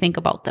way they think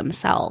about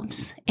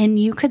themselves. And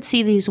you could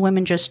see these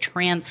women just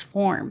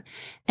transform.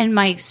 And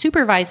my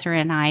supervisor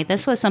and I,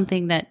 this was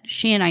something that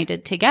she and I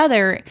did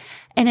together.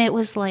 And it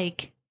was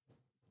like,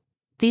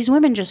 these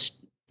women just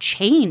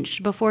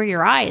changed before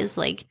your eyes.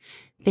 Like,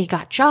 they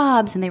got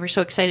jobs and they were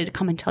so excited to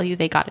come and tell you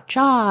they got a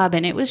job.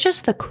 And it was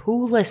just the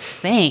coolest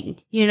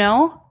thing, you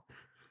know?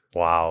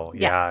 Wow.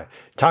 Yeah.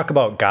 Talk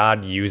about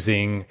God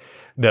using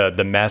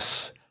the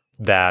mess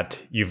that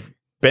you've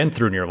been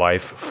through in your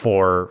life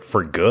for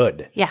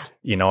good. Yeah.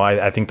 You know,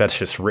 I think that's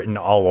just written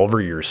all over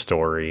your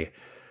story.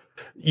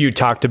 You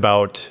talked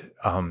about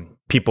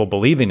people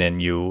believing in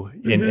you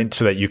in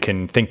so that you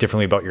can think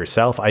differently about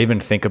yourself. I even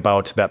think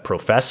about that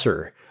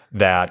professor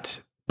that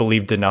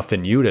believed enough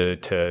in you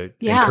to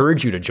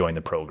encourage you to join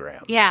the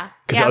program. Yeah.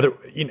 Because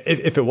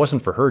if it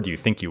wasn't for her, do you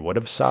think you would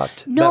have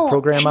sought that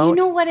program out? You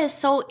know what is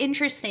so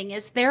interesting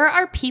is there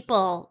are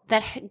people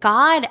that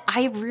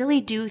I really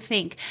do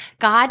think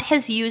God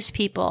has used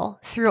people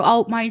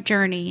throughout my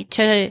journey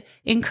to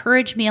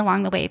encourage me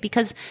along the way.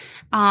 Because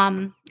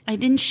I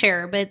didn't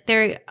share, but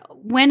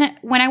when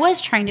I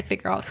was trying to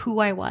figure out who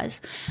I was,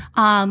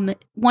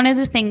 one of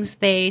the things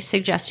they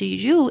suggested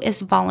you do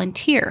is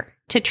volunteer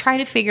to try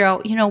to figure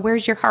out, you know,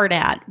 where's your heart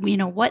at? You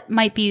know, what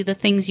might be the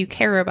things you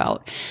care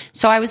about?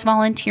 So I was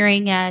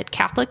volunteering at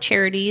Catholic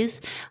Charities,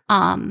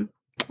 drop-in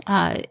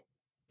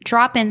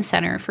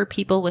center for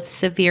people with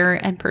severe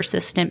and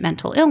persistent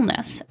mental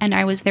illness. And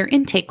I was their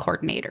intake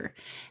coordinator.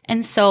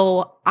 And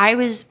so I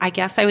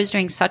guess I was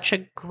doing such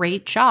a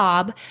great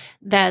job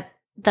that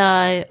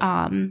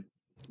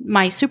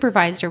my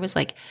supervisor was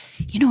like,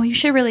 you know, you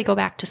should really go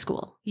back to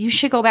school. You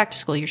should go back to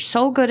school. You're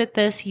so good at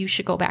this. You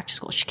should go back to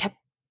school. She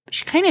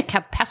kind of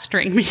kept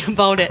pestering me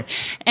about it.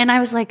 And I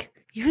was like,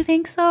 you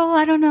think so?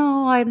 I don't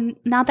know. I'm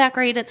not that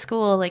great at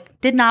school. Like,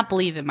 did not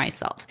believe in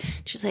myself.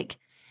 She's like,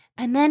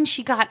 and then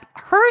she got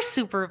her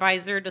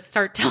supervisor to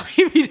start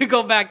telling me to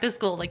go back to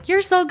school. Like,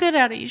 you're so good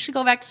at it. You should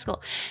go back to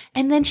school.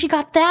 And then she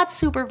got that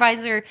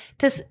supervisor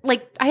to,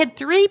 like, I had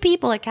 3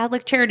 people at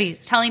Catholic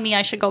Charities telling me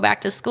I should go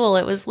back to school.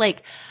 It was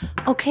like,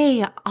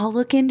 okay, I'll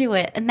look into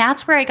it. And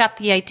that's where I got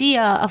the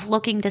idea of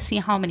looking to see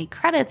how many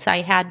credits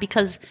I had,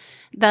 because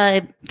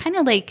the kind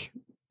of like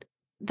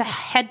the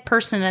head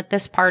person at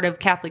this part of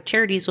Catholic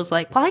Charities was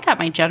like, well, I got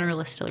my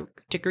generalist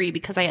degree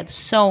because I had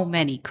so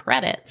many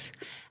credits.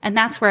 And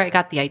that's where I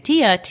got the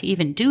idea to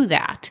even do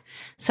that.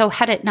 So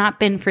had it not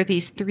been for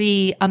these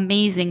 3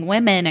 amazing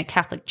women at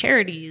Catholic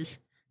Charities,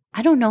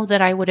 I don't know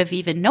that I would have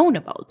even known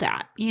about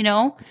that, you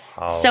know?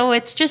 Wow. So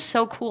it's just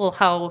so cool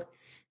how,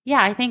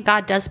 I think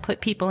God does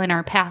put people in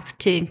our path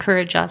to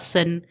encourage us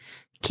and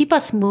keep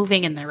us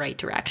moving in the right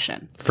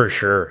direction. For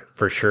sure.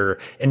 For sure.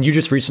 And you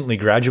just recently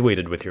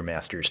graduated with your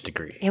master's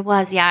degree. It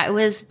was, It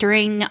was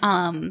during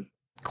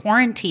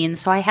quarantine.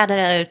 So I had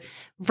a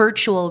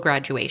virtual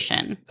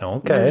graduation.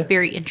 Okay. It was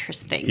very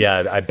interesting.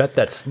 Yeah, I bet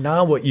that's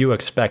not what you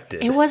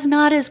expected. It was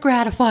not as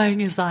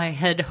gratifying as I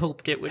had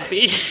hoped it would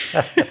be.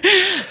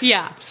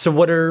 Yeah. So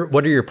what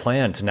are your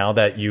plans now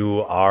that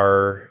you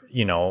are,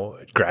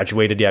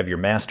 graduated, you have your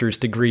master's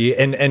degree,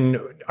 and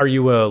are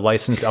you a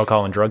licensed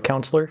alcohol and drug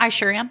counselor? I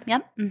sure am.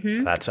 Yep.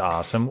 Mm-hmm. That's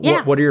awesome.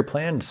 Yeah. What are your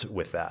plans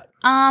with that?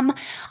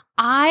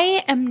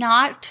 I am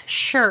not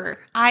sure.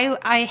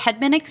 I had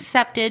been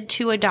accepted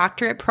to a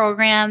doctorate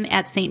program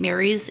at St.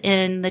 Mary's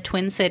in the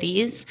Twin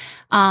Cities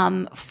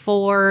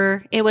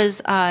it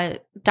was a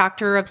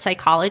doctor of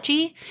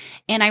psychology,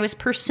 and I was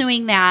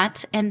pursuing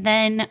that. And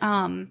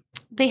then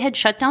they had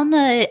shut down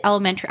the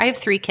elementary. I have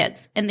 3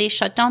 kids, and they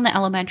shut down the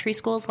elementary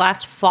schools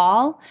last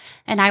fall,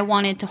 and I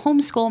wanted to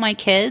homeschool my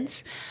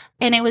kids.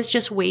 And it was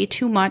just way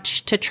too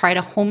much to try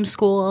to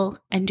homeschool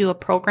and do a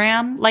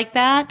program like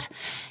that.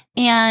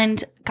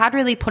 And God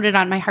really put it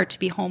on my heart to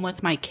be home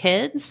with my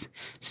kids.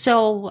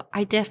 So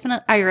I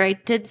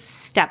did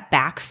step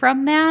back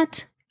from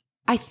that.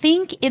 I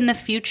think in the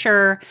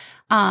future,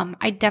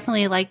 I'd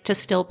definitely like to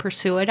still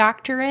pursue a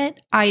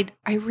doctorate.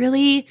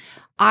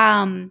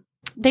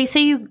 They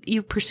say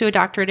you pursue a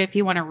doctorate if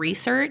you want to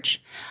research.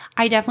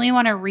 I definitely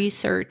want to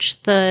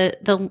research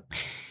the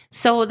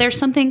So there's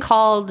something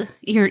called,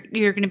 you're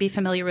going to be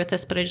familiar with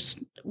this, but I just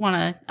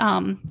want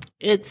to,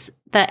 it's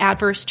the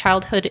Adverse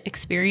Childhood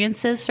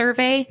Experiences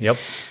Survey. Yep.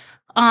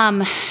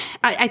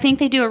 I think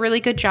they do a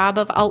really good job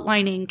of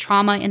outlining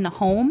trauma in the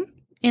home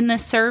in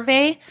this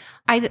survey.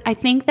 I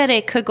think that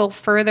it could go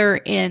further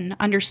in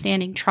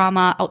understanding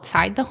trauma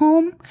outside the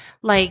home,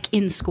 like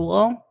in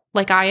school,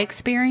 like I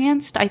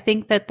experienced. I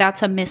think that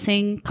that's a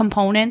missing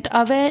component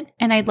of it,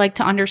 and I'd like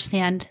to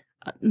understand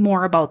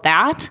more about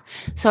that.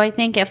 So I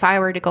think if I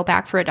were to go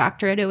back for a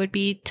doctorate, it would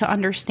be to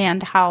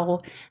understand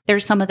how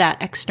there's some of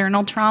that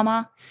external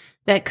trauma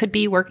that could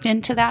be worked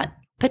into that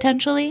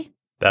potentially.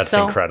 That's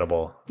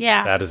incredible.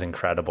 Yeah. That is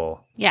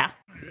incredible. Yeah.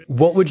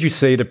 What would you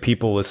say to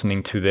people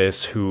listening to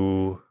this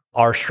who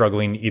are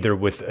struggling either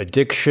with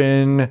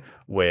addiction,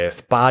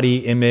 with body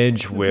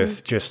image,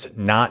 with just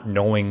not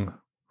knowing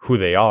who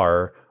they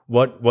are?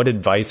 What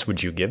advice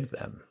would you give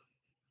them?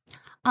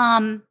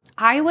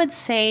 I would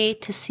say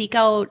to seek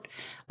out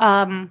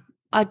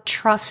a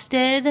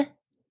trusted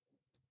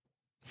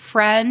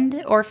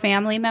friend or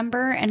family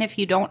member, and if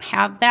you don't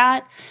have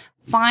that,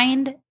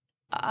 find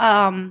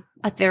a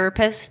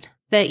therapist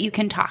that you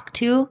can talk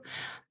to,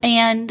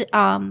 and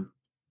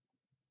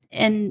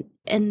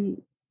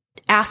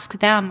ask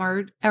them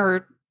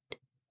or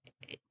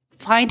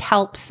find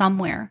help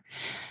somewhere.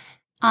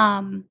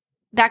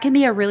 That can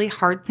be a really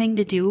hard thing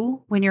to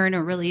do when you're in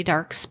a really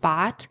dark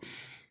spot.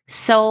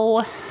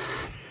 So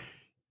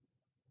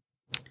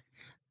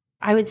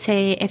I would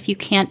say if you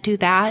can't do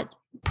that,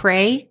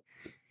 pray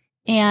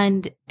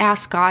and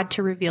ask God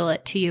to reveal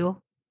it to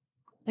you.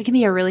 It can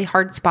be a really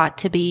hard spot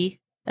to be,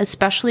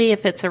 especially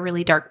if it's a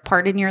really dark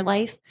part in your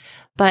life.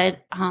 But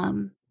I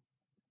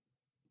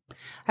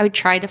would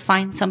try to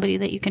find somebody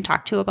that you can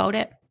talk to about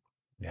it.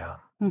 Yeah.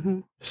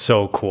 Mm-hmm.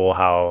 So cool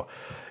how,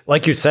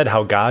 like you said,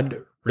 how God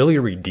really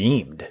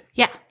redeemed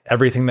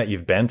everything that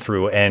you've been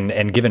through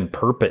and given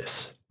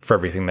purpose for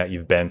everything that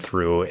you've been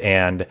through.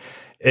 And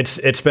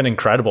it's been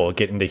incredible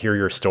getting to hear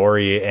your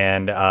story.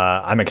 And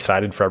I'm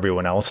excited for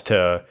everyone else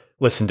to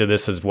listen to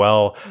this as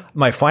well.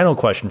 My final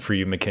question for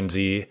you,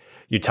 Mackenzie,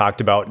 you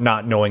talked about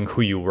not knowing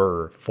who you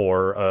were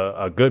for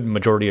a good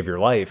majority of your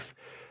life.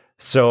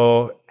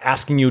 So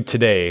asking you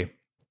today,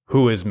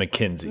 who is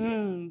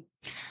Mackenzie?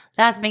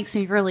 That makes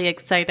me really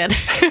excited.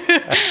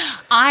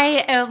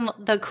 I am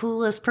the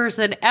coolest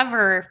person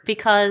ever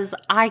because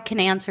I can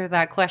answer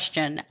that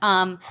question.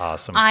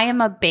 Awesome. I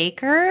am a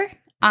baker.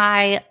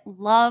 I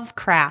love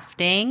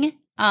crafting.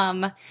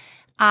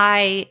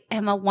 I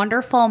am a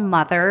wonderful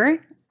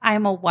mother.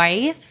 I'm a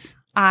wife.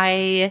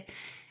 I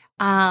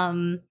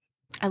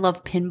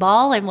love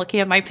pinball. I'm looking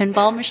at my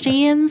pinball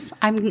machines.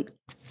 I'm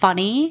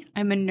funny.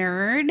 I'm a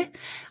nerd.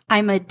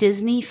 I'm a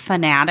Disney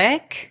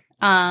fanatic.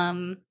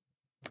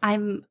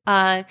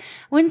 I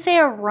wouldn't say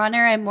a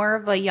runner. I'm more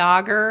of a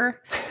jogger.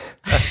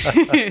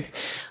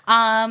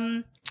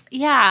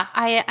 Yeah,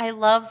 I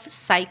love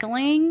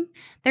cycling.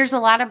 There's a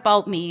lot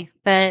about me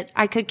that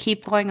I could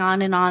keep going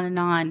on and on and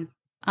on.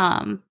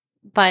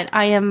 But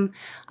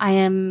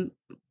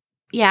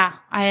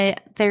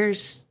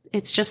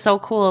it's just so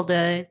cool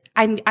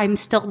I'm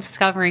still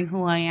discovering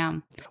who I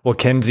am. Well,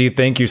 Kenzie,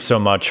 thank you so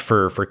much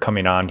for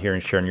coming on here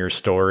and sharing your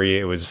story.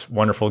 It was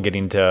wonderful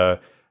getting to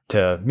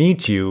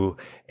meet you,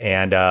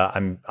 and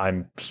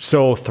I'm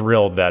so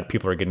thrilled that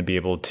people are going to be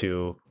able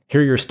to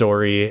hear your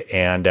story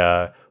and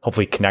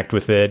hopefully connect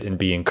with it and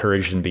be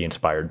encouraged and be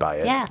inspired by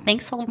it. Yeah,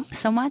 thanks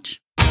so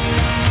much.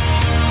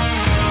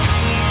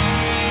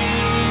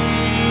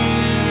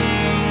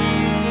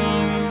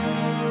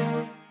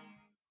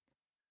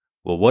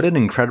 Well, what an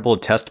incredible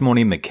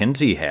testimony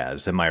Mackenzie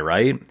has, am I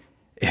right?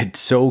 It's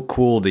so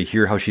cool to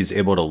hear how she's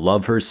able to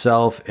love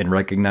herself and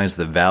recognize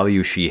the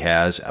value she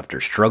has after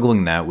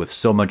struggling that with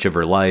so much of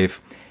her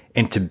life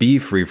and to be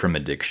free from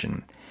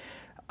addiction.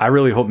 I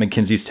really hope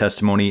Mackenzie's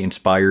testimony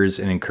inspires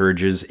and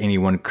encourages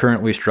anyone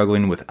currently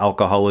struggling with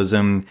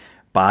alcoholism,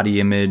 body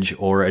image,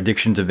 or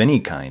addictions of any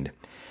kind.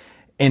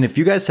 And if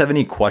you guys have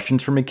any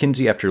questions for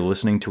Mackenzie after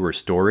listening to her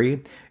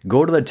story,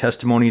 go to the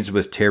Testimonies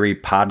with Terry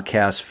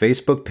podcast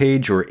Facebook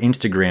page or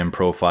Instagram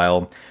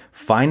profile,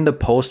 find the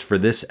post for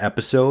this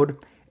episode,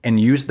 and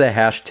use the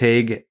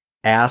hashtag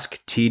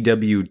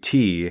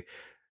AskTWT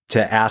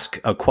to ask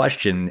a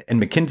question, and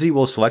Mackenzie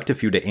will select a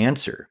few to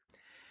answer.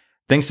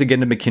 Thanks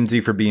again to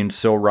Mackenzie for being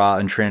so raw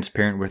and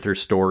transparent with her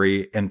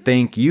story, and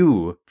thank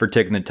you for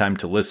taking the time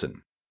to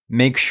listen.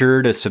 Make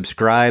sure to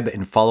subscribe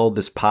and follow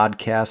this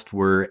podcast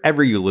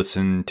wherever you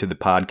listen to the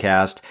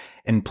podcast,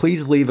 and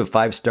please leave a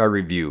 5-star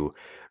review.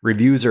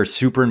 Reviews are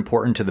super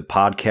important to the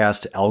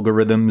podcast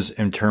algorithms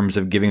in terms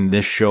of giving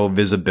this show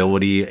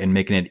visibility and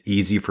making it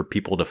easy for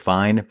people to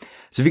find.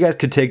 So if you guys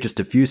could take just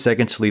a few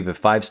seconds to leave a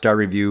 5-star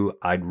review,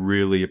 I'd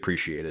really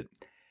appreciate it.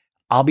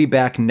 I'll be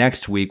back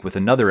next week with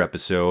another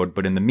episode,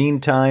 but in the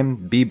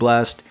meantime, be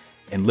blessed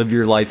and live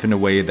your life in a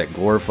way that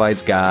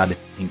glorifies God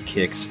and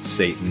kicks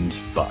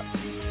Satan's butt.